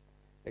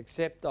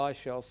 "Except I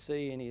shall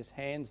see in his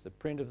hands the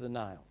print of the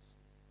nails,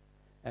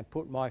 and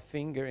put my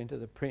finger into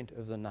the print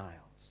of the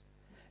nails."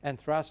 and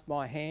thrust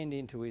my hand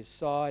into his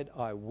side,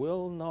 I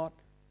will not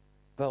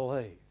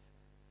believe.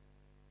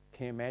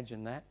 Can you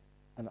imagine that?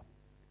 And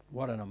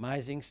what an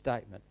amazing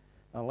statement.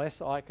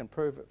 Unless I can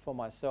prove it for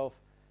myself,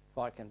 if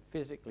I can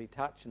physically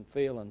touch and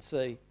feel and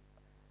see,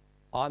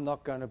 I'm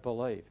not going to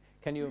believe.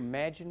 Can you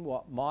imagine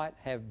what might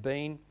have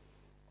been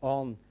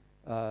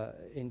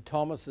in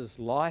Thomas's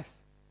life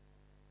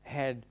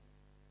had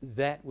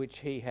that which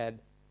he had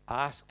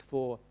asked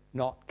for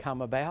not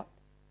come about?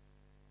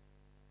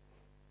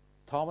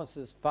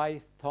 Thomas's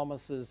faith,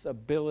 Thomas's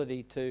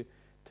ability to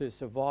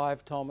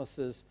survive,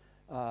 Thomas's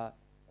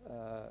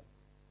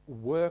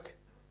work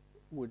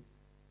would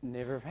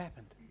never have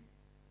happened.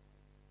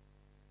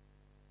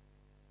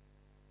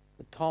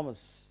 But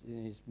Thomas,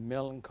 in his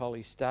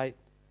melancholy state,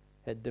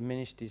 had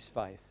diminished his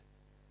faith,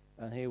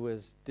 and he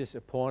was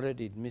disappointed.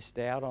 He'd missed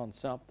out on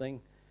something,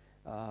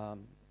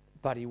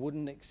 but he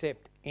wouldn't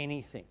accept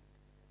anything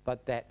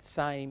but that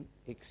same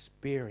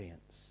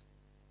experience.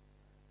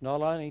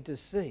 Not only to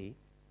see,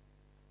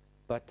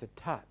 but to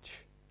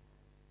touch,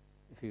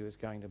 if he was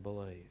going to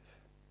believe.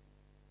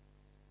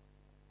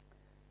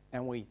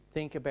 And we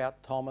think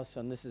about Thomas,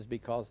 and this is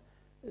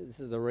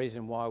the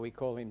reason why we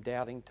call him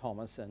Doubting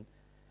Thomas, and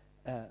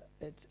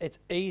it's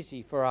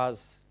easy for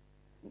us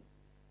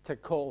to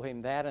call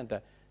him that and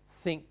to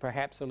think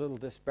perhaps a little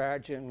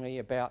disparagingly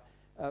about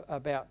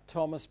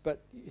Thomas,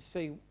 but you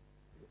see,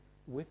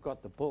 we've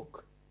got the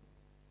book.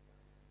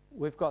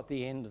 We've got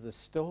the end of the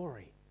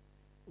story.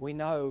 We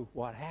know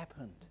what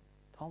happened.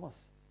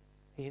 Thomas,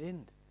 he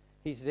didn't.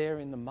 He's there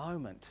in the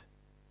moment.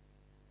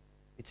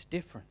 It's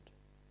different.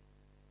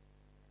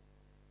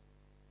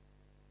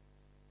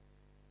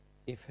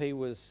 If he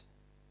was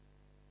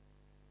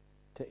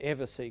to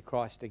ever see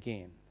Christ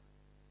again,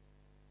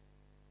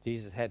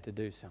 Jesus had to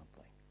do something.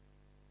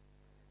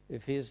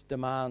 If his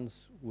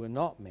demands were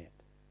not met,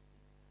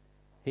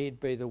 he'd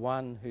be the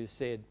one who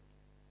said,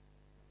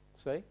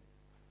 "See,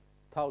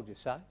 told you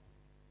so."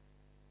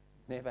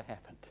 Never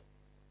happened.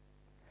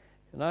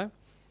 You know?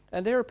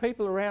 And there are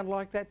people around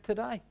like that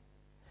today.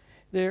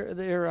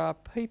 There are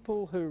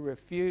people who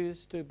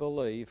refuse to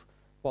believe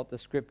what the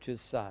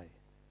Scriptures say.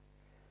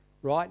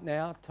 Right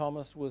now,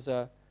 Thomas was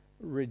a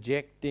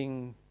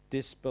rejecting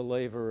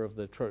disbeliever of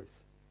the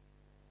truth.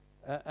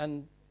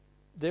 And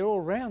they're all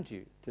around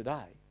you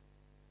today.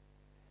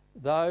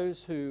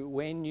 Those who,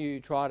 when you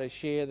try to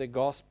share the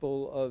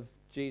gospel of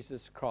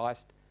Jesus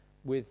Christ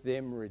with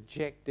them,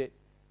 reject it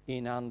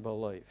in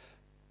unbelief.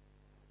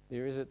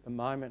 There is at the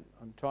moment,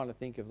 I'm trying to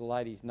think of the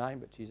lady's name,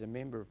 but she's a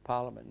member of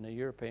Parliament in a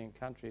European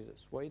country, is it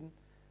Sweden?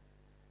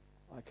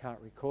 I can't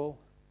recall,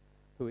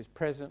 who is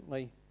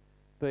presently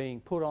being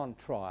put on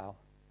trial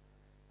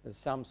as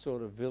some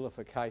sort of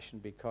vilification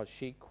because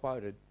she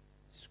quoted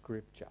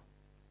Scripture.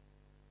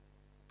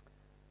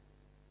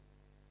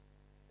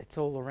 It's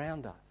all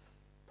around us.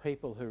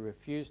 People who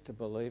refuse to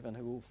believe and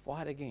who will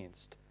fight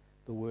against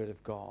the Word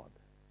of God.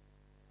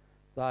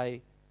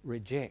 They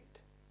reject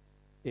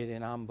it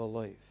in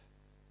unbelief.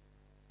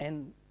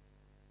 And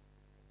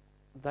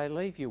they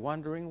leave you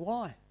wondering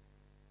why.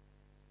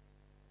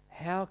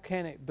 How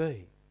can it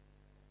be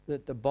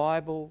that the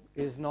Bible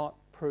is not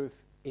proof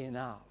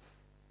enough?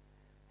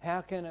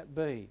 How can it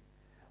be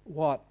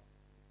what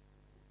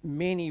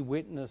many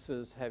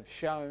witnesses have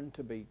shown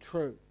to be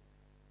true?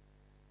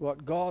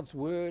 What God's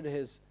Word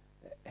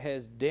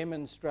has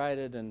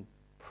demonstrated and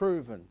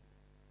proven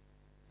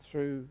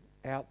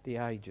throughout the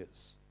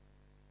ages.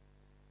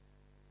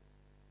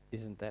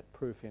 Isn't that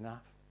proof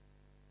enough?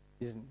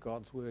 Isn't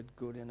God's Word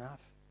good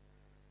enough?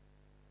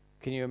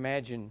 Can you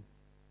imagine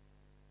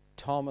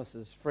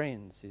Thomas's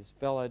friends, his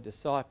fellow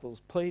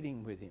disciples,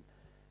 pleading with him?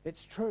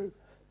 It's true.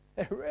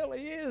 It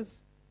really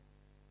is.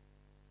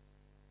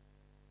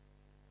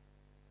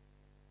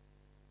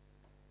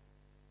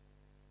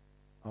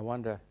 I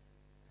wonder,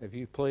 have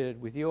you pleaded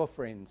with your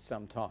friends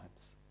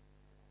sometimes?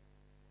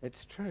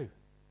 It's true.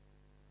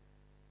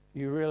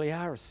 You really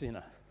are a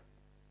sinner.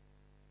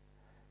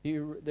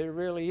 There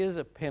really is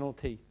a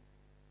penalty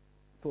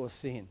for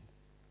sin.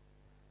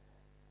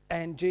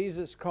 And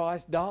Jesus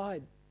Christ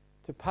died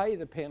to pay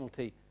the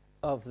penalty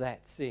of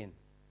that sin.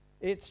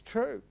 It's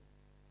true.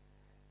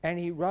 And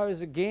he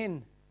rose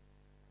again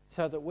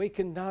so that we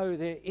can know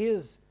there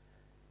is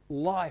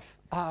life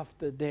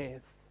after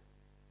death.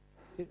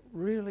 It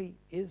really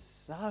is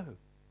so.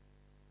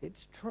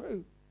 It's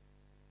true.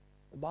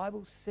 The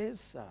Bible says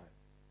so.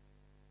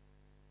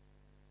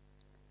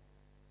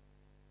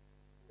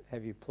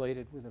 Have you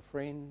pleaded with a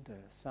friend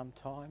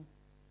sometime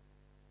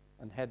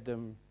and had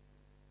them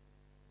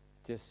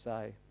just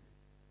say,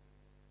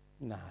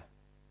 "No,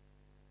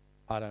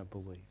 I don't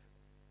believe"?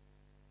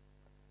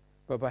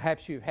 But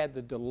perhaps you've had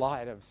the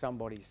delight of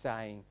somebody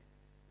saying,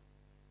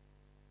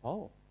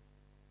 "Oh,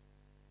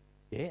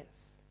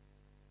 yes,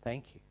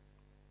 thank you."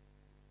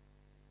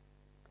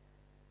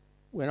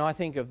 When I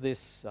think of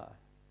this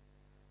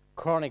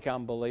chronic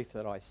unbelief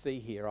that I see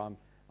here, I'm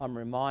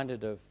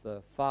reminded of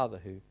the father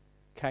who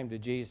came to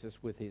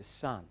Jesus with his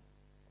son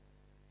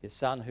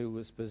who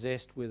was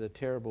possessed with a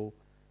terrible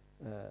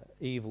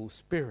evil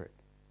spirit.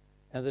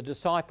 and the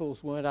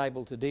disciples weren't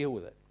able to deal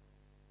with it.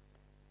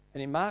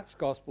 And in Mark's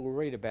Gospel, we'll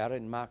read about it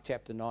in Mark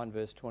chapter 9,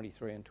 verse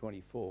 23 and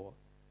 24.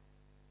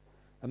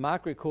 And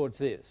Mark records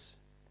this: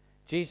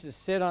 Jesus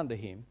said unto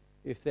him,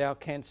 If thou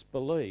canst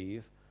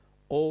believe,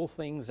 all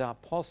things are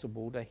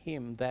possible to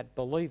him that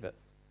believeth.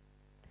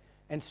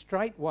 And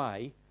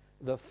straightway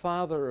the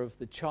father of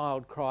the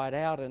child cried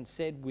out and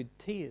said with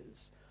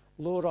tears,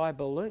 Lord, I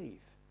believe.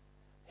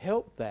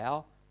 Help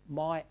thou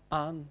my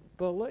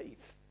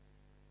unbelief.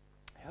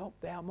 Help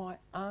thou my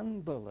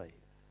unbelief.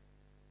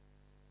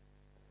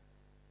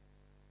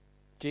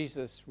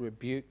 Jesus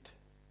rebuked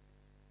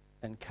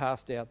and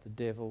cast out the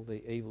devil,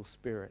 the evil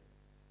spirit,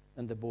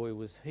 and the boy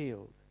was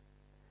healed.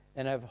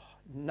 And I have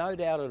no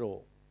doubt at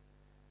all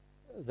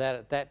that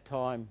at that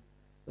time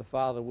the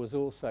father was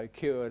also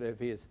cured of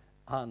his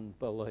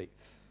unbelief.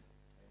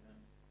 Amen.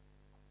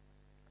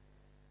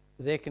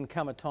 There can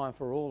come a time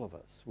for all of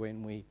us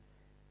when we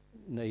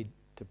need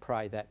to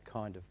pray that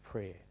kind of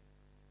prayer.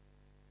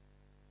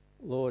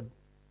 Lord,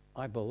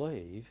 I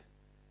believe,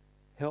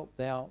 help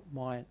thou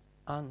my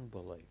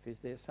unbelief.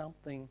 Is there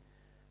something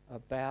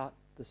about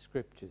the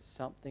Scriptures,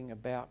 something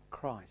about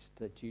Christ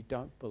that you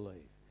don't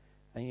believe?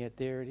 And yet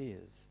there it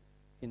is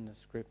in the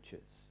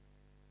Scriptures.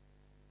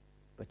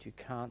 But you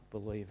can't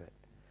believe it.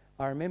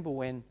 I remember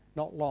when,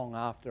 not long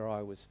after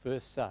I was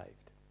first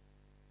saved,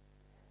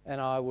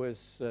 and I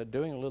was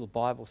doing a little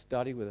Bible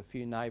study with a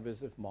few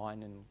neighbours of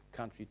mine in a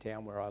country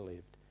town where I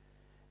lived.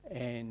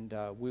 And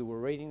we were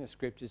reading the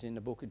Scriptures in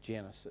the book of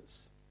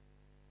Genesis.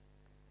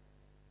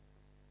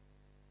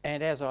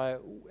 And as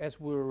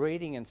we were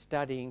reading and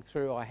studying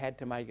through, I had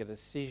to make a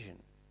decision.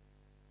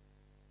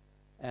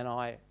 And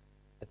I,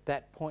 at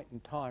that point in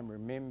time,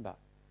 remember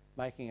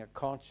making a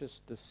conscious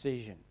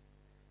decision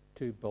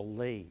to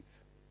believe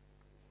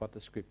what the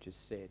Scriptures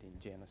said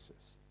in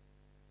Genesis.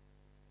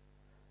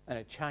 And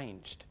it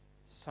changed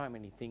so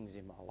many things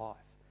in my life,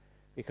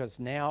 because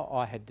now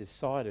I had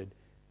decided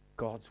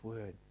God's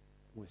Word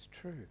was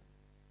true.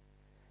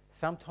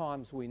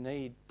 Sometimes we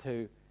need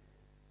to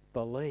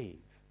believe.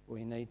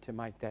 We need to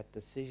make that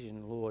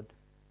decision. Lord,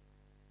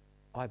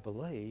 I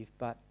believe,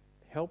 but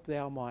help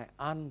thou my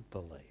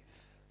unbelief.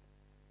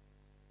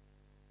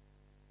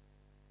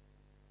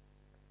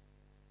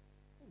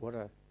 What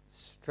a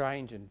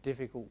strange and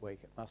difficult week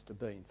it must have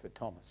been for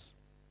Thomas.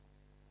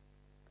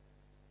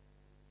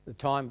 The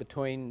time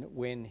between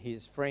when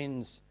his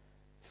friends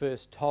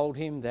first told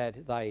him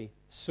that they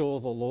saw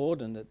the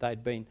Lord and that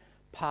they'd been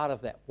part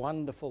of that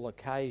wonderful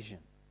occasion,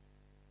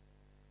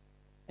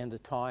 and the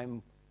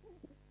time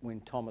when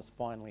Thomas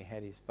finally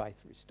had his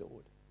faith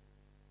restored.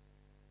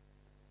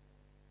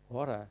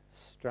 What a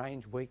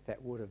strange week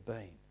that would have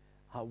been.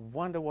 I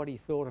wonder what he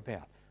thought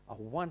about. I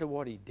wonder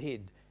what he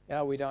did. You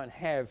know, we don't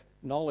have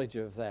knowledge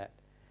of that.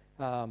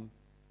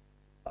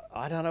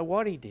 I don't know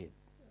what he did.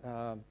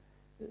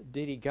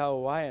 Did he go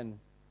away and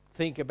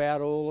think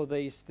about all of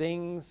these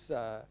things?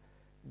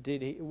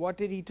 What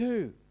did he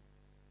do?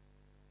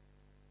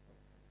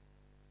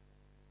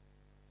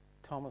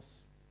 Thomas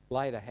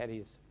later had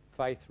his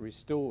faith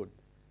restored.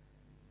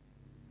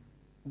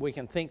 We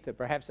can think that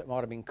perhaps it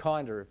might have been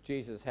kinder if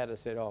Jesus had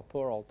said, oh,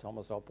 poor old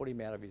Thomas, I'll put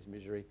him out of his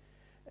misery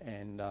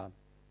and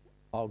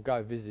I'll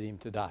go visit him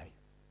today.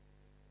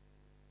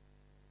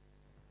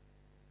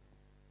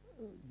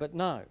 But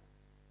no.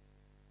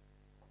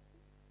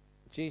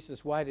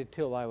 Jesus waited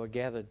till they were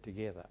gathered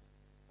together.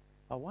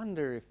 I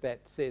wonder if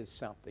that says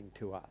something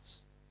to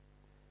us.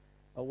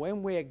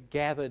 When we're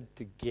gathered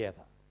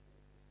together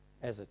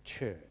as a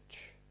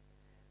church,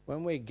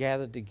 when we're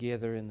gathered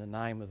together in the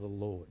name of the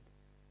Lord,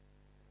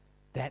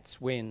 that's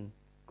when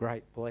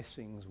great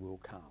blessings will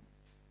come.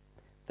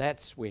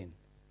 That's when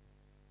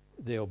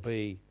there'll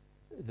be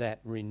that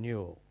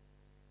renewal.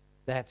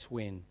 That's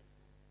when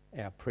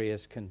our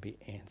prayers can be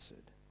answered.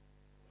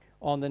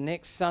 On the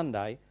next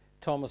Sunday,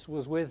 Thomas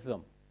was with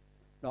them.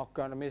 Not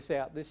going to miss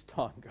out this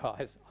time,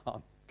 guys.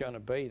 I'm going to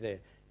be there.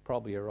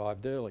 Probably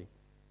arrived early.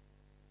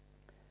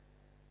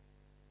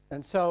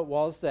 And so it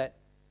was that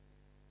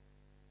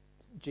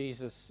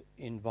Jesus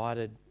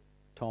invited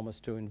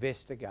Thomas to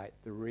investigate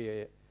the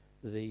reality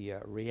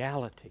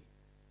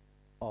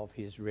of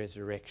his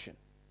resurrection.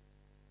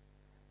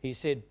 He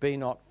said, be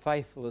not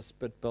faithless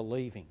but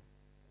believing.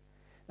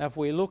 Now if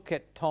we look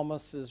at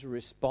Thomas's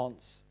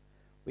response,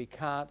 we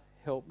can't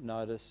help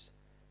notice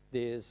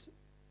there's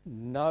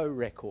no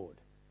record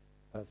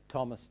of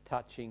Thomas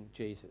touching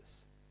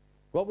Jesus.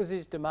 What was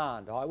his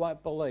demand? I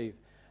won't believe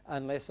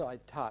unless I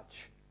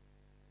touch.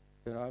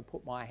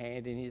 Put my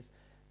hand in his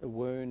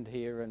wound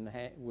here and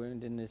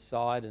wound in this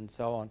side and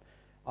so on.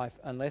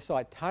 Unless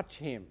I touch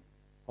him,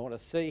 I want to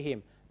see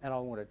him and I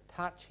want to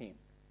touch him.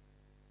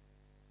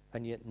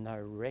 And yet no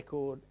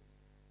record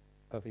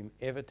of him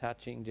ever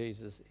touching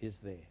Jesus is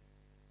there.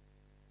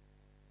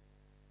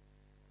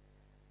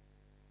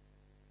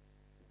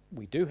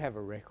 We do have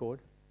a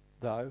record,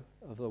 though,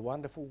 of the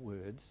wonderful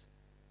words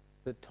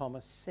that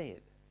Thomas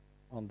said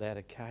on that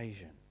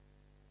occasion.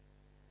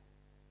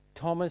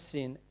 Thomas,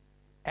 in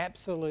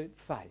absolute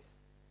faith,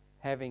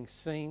 having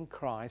seen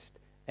Christ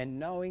and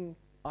knowing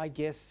I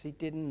guess he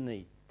didn't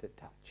need to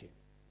touch him.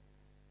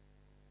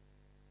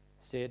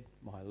 Said,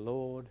 "My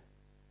Lord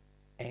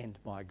and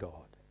my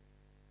God."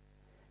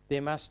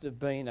 There must have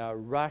been a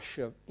rush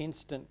of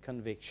instant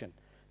conviction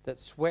that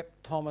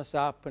swept Thomas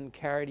up and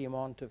carried him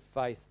on to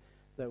faith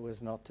that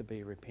was not to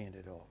be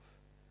repented of.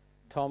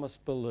 Thomas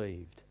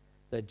believed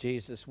that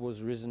Jesus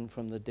was risen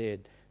from the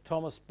dead.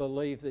 Thomas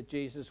believed that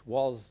Jesus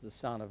was the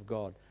Son of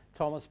God.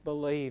 Thomas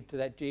believed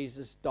that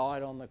Jesus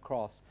died on the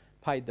cross,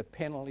 paid the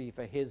penalty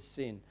for his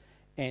sin,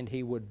 and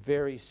he would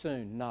very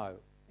soon know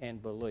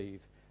and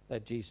believe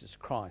that Jesus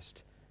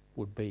Christ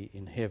would be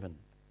in heaven.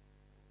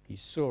 He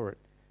saw it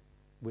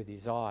with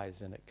his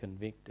eyes, and it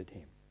convicted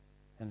him,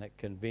 and it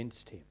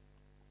convinced him.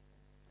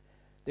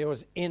 There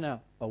was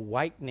inner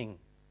awakening.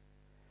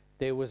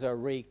 There was a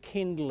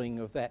rekindling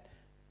of that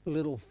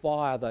little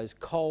fire, those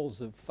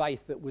coals of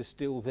faith that were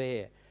still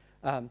there.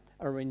 A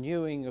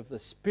renewing of the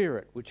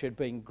spirit which had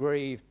been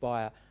grieved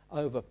by an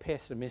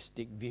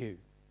over-pessimistic view.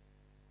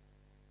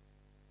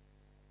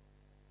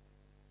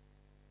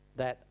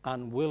 That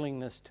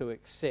unwillingness to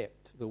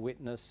accept the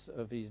witness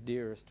of his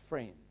dearest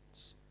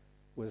friends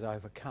was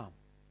overcome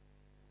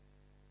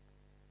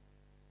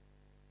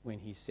when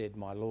he said,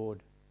 "My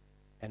Lord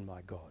and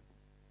my God."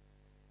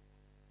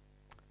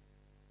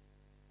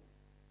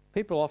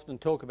 People often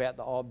talk about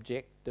the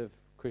object of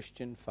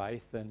Christian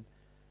faith,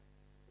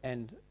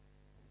 and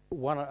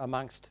one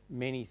amongst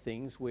many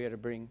things, we are to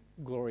bring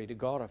glory to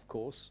God, of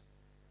course.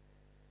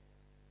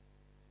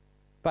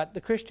 But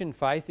the Christian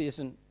faith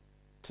isn't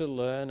to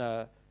learn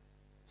a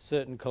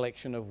certain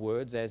collection of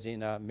words, as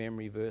in a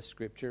memory verse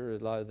scripture,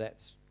 although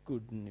that's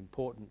good and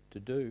important to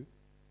do.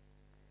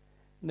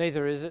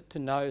 Neither is it to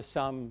know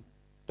some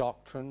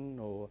doctrine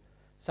or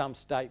some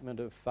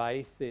statement of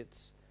faith.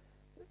 It's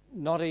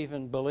not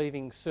even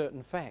believing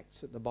certain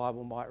facts that the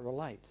Bible might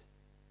relate.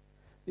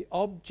 The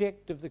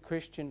object of the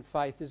Christian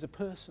faith is a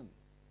person.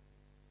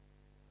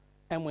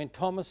 And when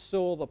Thomas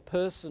saw the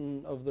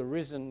person of the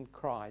risen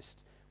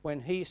Christ,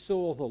 when he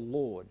saw the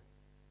Lord,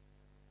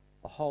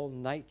 the whole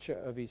nature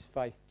of his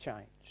faith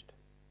changed.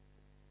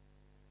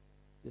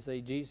 You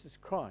see, Jesus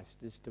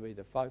Christ is to be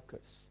the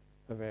focus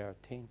of our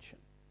attention.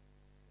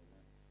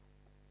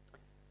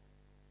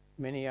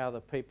 Many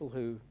other people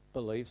who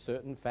believe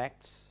certain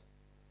facts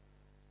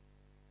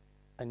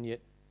and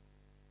yet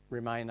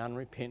remain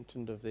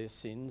unrepentant of their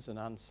sins and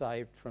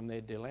unsaved from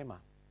their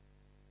dilemma.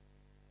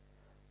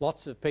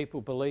 Lots of people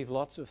believe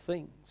lots of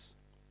things,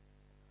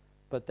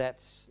 but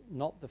that's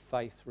not the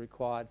faith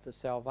required for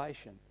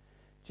salvation.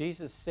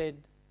 Jesus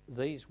said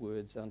these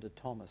words unto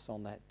Thomas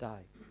on that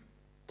day,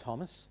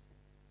 "Thomas,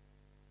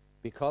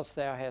 because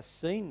thou hast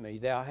seen me,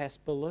 thou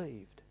hast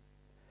believed.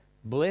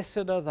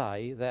 Blessed are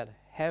they that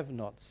have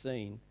not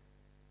seen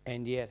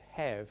and yet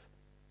have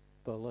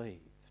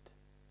believed."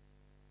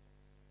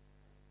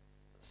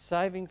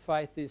 Saving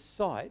faith is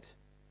sight,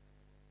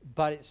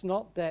 but it's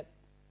not that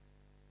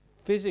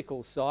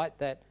physical sight,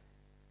 that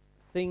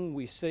thing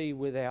we see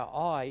with our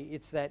eye.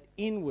 It's that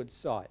inward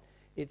sight.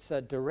 It's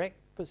a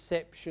direct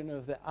perception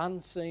of the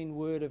unseen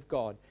Word of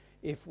God.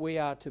 If we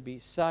are to be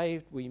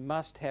saved, we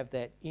must have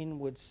that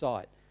inward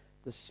sight,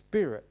 the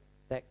Spirit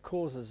that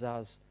causes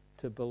us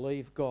to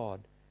believe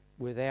God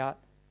without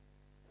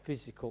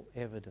physical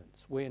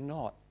evidence. We're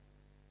not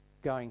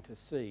going to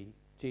see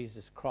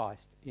Jesus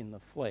Christ in the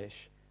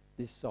flesh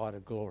this side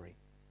of glory.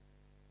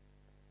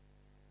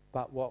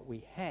 But what we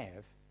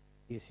have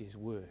is His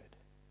Word.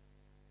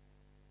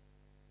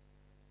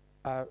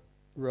 A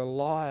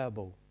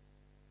reliable,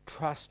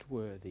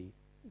 trustworthy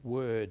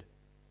Word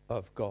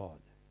of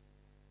God.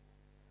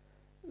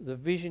 The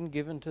vision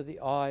given to the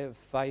eye of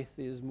faith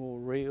is more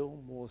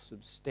real, more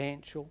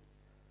substantial,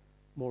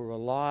 more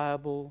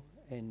reliable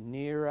and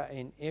nearer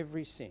in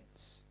every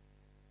sense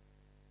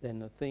than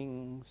the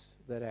things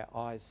that our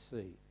eyes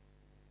see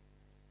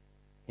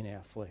in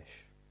our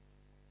flesh.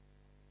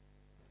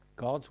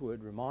 God's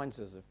Word reminds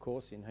us, of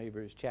course, in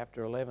Hebrews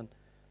chapter 11,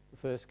 the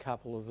first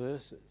couple of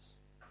verses.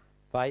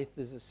 Faith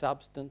is the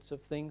substance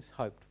of things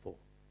hoped for,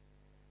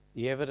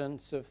 the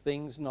evidence of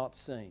things not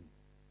seen,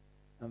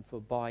 and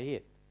for by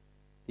it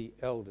the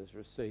elders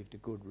received a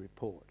good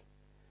report.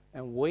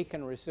 And we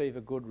can receive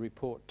a good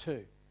report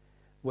too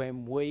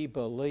when we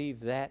believe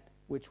that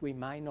which we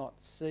may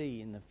not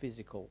see in the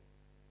physical,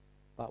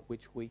 but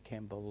which we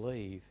can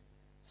believe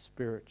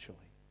spiritually.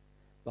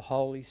 The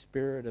Holy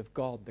Spirit of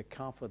God, the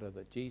Comforter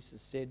that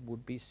Jesus said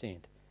would be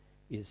sent,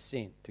 is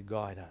sent to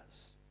guide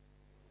us.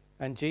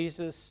 And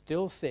Jesus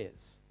still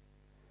says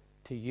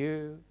to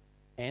you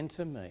and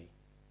to me,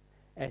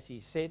 as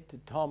He said to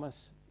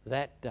Thomas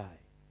that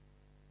day,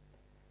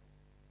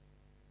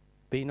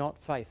 be not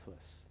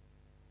faithless,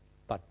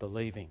 but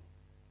believing.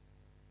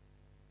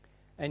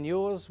 And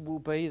yours will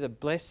be the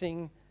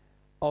blessing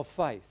of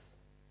faith.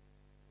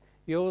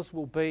 Yours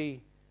will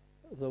be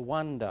the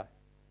wonder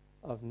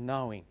of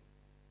knowing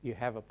you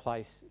have a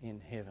place in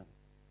heaven.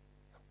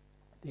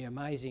 The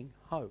amazing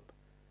hope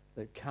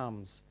that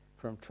comes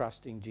from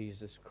trusting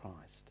Jesus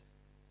Christ.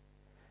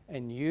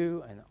 And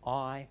you and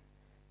I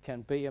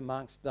can be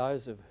amongst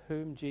those of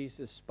whom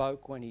Jesus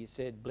spoke when he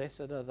said,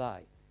 "Blessed are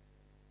they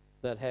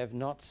that have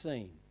not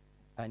seen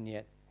and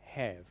yet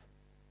have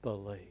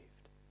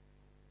believed."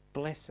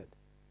 Blessed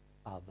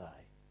are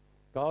they.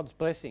 God's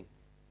blessing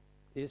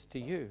is to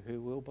you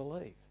who will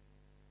believe.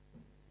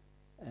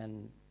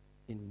 And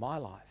in my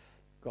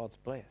life, God's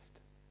blessed,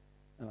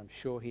 and I'm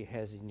sure he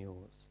has in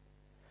yours.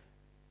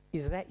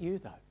 Is that you,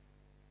 though?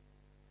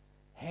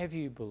 Have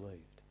you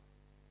believed?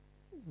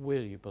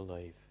 Will you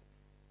believe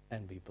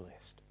and be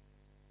blessed?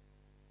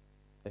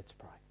 Let's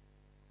pray.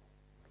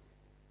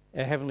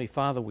 Our Heavenly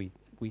Father, we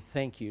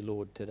thank you,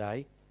 Lord,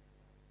 today.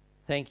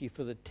 Thank you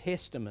for the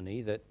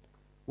testimony that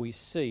we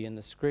see in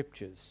the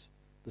Scriptures,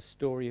 the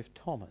story of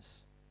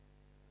Thomas.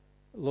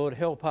 Lord,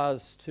 help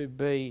us to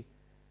be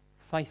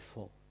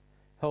faithful.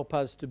 Help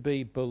us to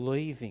be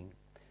believing.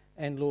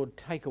 And Lord,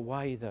 take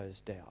away those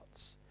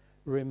doubts.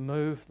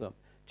 Remove them,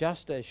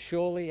 just as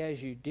surely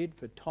as you did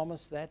for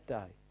Thomas that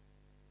day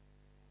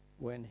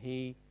when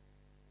he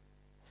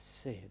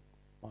said,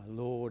 "My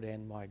Lord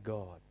and my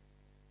God."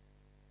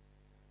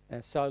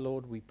 And so,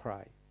 Lord, we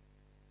pray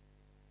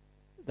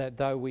that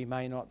though we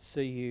may not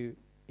see you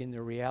in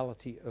the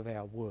reality of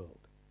our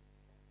world,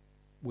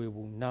 we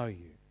will know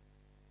you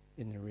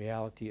in the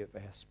reality of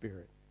our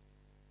spirit.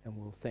 And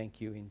we'll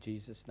thank you in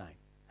Jesus' name.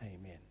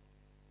 Amen.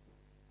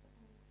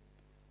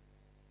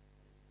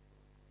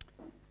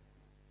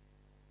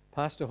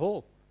 Pastor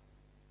Hall,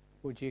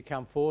 would you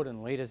come forward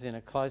and lead us in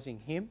a closing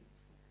hymn?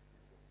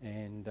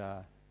 And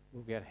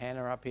we'll get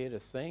Hannah up here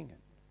to sing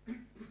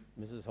and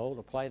Mrs. Hall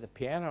to play the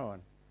piano,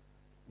 and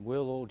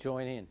we'll all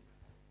join in.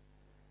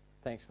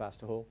 Thanks,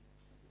 Pastor Hall.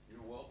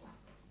 You're welcome.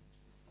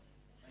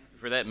 Thank you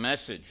for that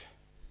message.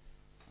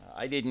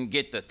 I didn't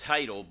get the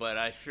title, but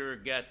I sure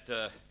got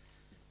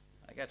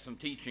some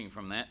teaching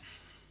from that.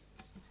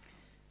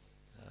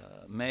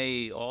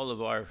 May all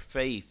of our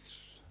faiths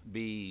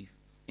be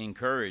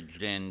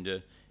encouraged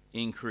and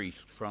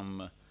increased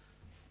from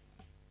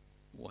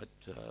what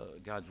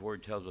God's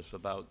Word tells us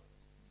about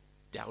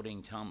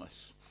doubting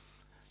Thomas,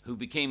 who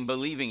became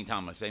believing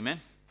Thomas.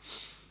 Amen?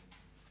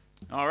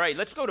 All right,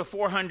 let's go to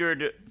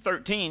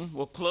 413.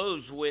 We'll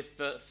close with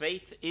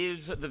Faith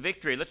is the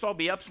Victory. Let's all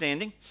be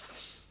upstanding.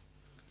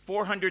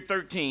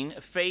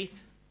 413,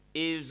 Faith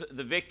is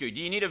the Victory.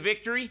 Do you need a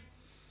victory?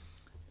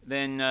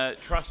 Then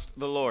trust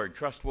the Lord.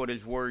 Trust what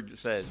His Word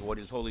says, what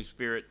His Holy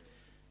Spirit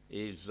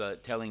is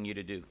telling you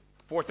to do.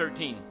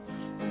 413.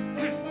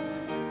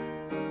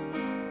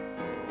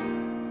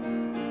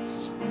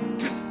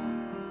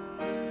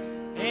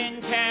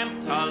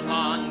 Encamped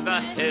along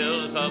the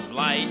hills of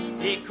light,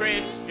 ye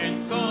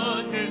Christian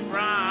soldiers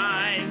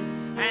rise,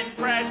 and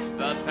press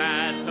the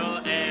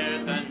battle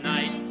ere the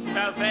night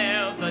shall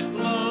veil the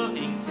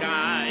glowing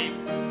skies.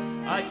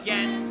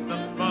 Against the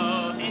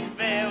foe in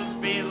veils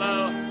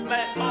below,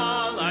 let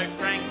all our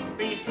strength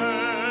be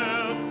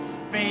hurled.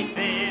 Faith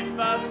is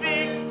the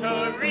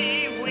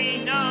victory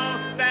we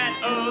know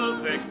that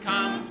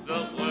overcomes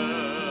the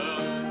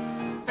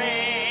world.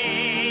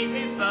 Faith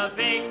is the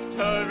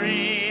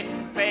victory.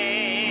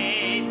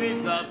 Faith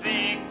is the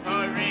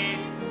victory.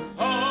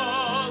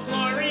 Oh,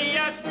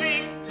 glorious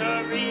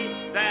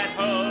victory that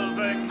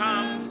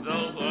overcomes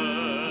the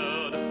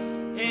world.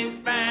 His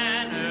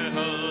banner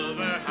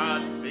over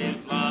us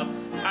is love,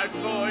 our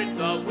sword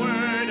the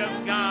word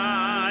of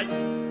God.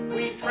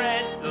 We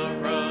tread the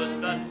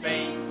road the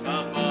saints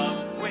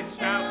above with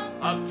shouts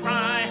of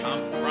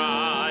triumph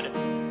trod.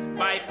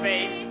 By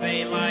faith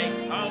they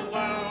like a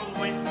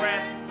whirlwind's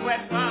breath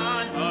swept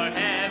on o'er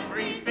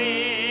every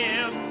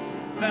field.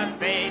 The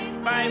faith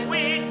by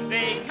which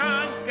they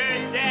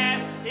conquered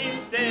death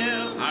is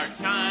still our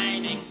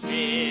shining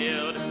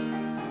shield.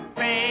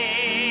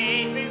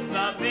 Faith is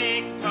the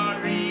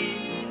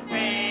victory.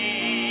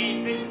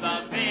 Faith is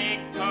the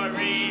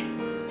victory.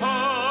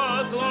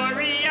 Oh,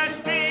 glorious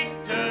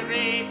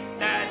victory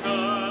that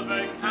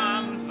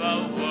overcomes the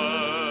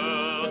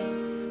world.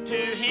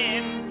 To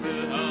him who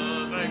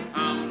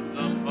overcomes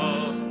the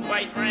foe,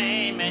 white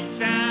raiment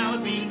shall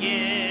be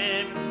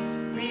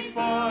given.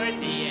 Before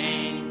the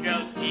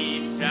angels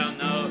he shall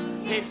know,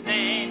 his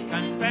name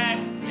confess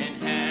in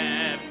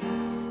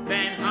heaven.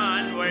 Then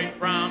onward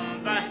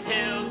from the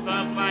hills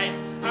of light,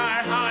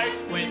 our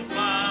hearts with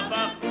love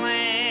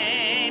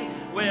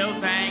aflame will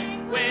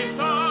vanquish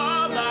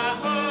all the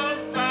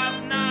hosts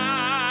of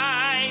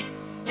night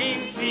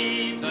in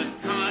Jesus'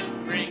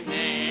 conquering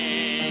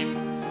name.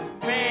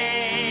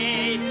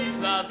 Faith is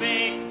the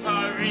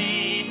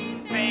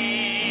victory.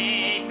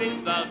 Faith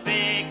is the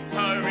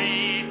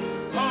victory.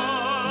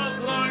 Oh,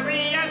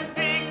 glorious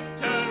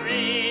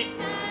victory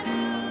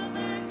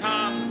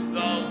comes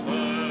the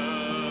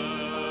world.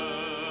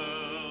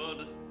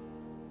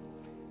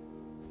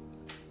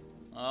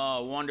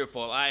 Oh,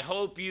 wonderful. I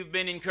hope you've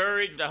been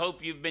encouraged. I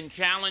hope you've been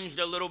challenged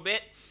a little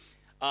bit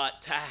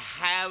to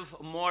have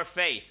more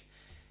faith.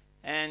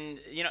 And,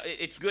 you know,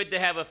 it's good to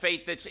have a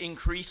faith that's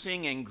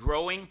increasing and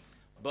growing,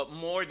 but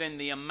more than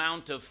the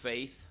amount of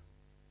faith,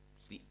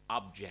 it's the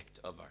object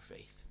of our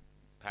faith.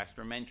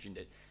 Pastor mentioned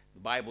it. The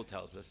Bible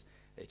tells us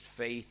it's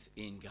faith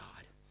in God.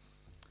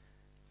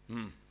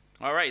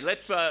 All right,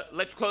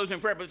 let's close in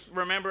prayer. But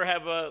remember,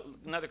 have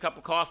another cup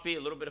of coffee,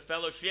 a little bit of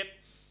fellowship,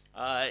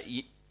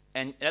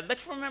 and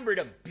let's remember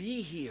to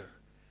be here.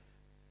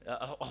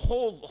 A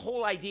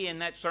whole idea in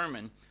that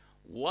sermon,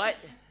 what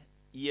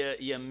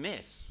you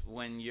miss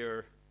when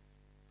you're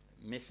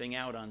missing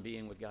out on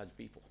being with God's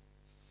people.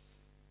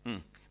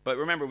 But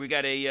remember, we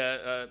got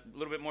a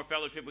little bit more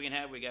fellowship we can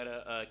have. We got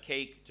a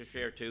cake to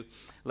share too.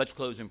 Let's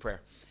close in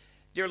prayer.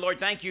 Dear Lord,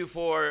 thank you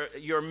for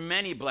your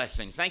many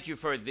blessings. Thank you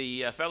for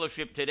the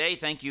fellowship today.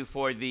 Thank you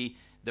for the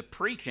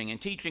preaching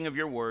and teaching of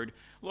your word.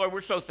 Lord,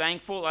 we're so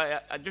thankful.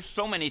 Just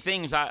so many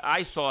things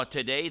I saw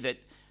today that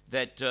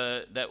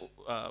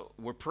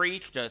were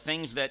preached,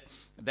 things that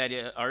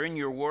are in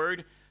your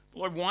word.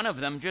 Lord, one of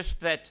them,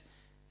 just that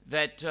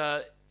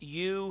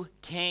you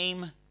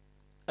came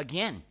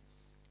again,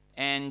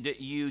 and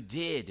you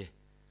did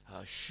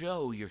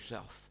show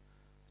yourself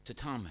to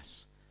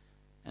Thomas.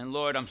 And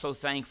Lord, I'm so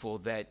thankful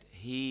that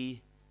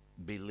he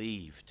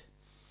believed.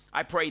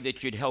 I pray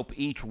that you'd help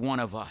each one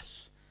of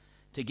us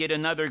to get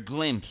another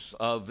glimpse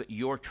of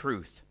your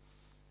truth,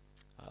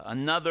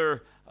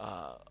 another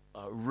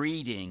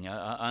reading,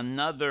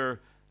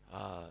 another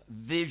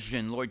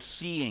vision, Lord,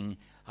 seeing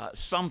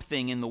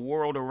something in the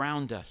world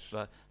around us,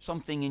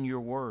 something in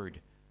your word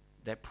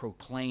that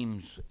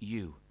proclaims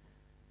you.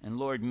 And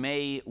Lord,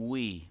 may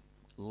we,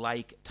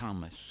 like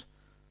Thomas,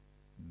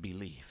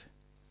 believe.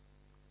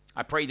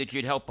 I pray that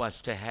you'd help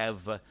us to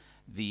have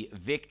the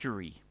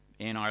victory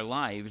in our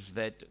lives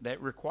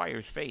that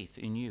requires faith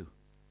in you,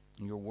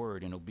 in your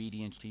word, and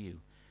obedience to you.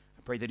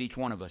 I pray that each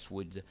one of us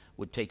would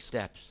take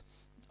steps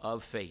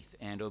of faith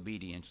and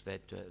obedience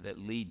that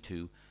lead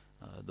to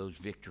those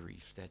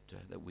victories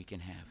that we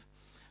can have.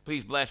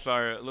 Please bless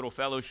our little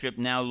fellowship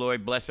now,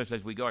 Lord. Bless us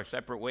as we go our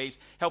separate ways.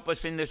 Help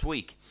us in this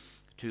week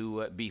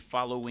to be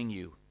following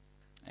you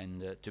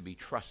and to be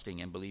trusting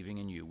and believing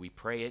in you. We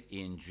pray it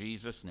in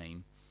Jesus'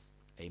 name.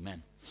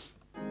 Amen.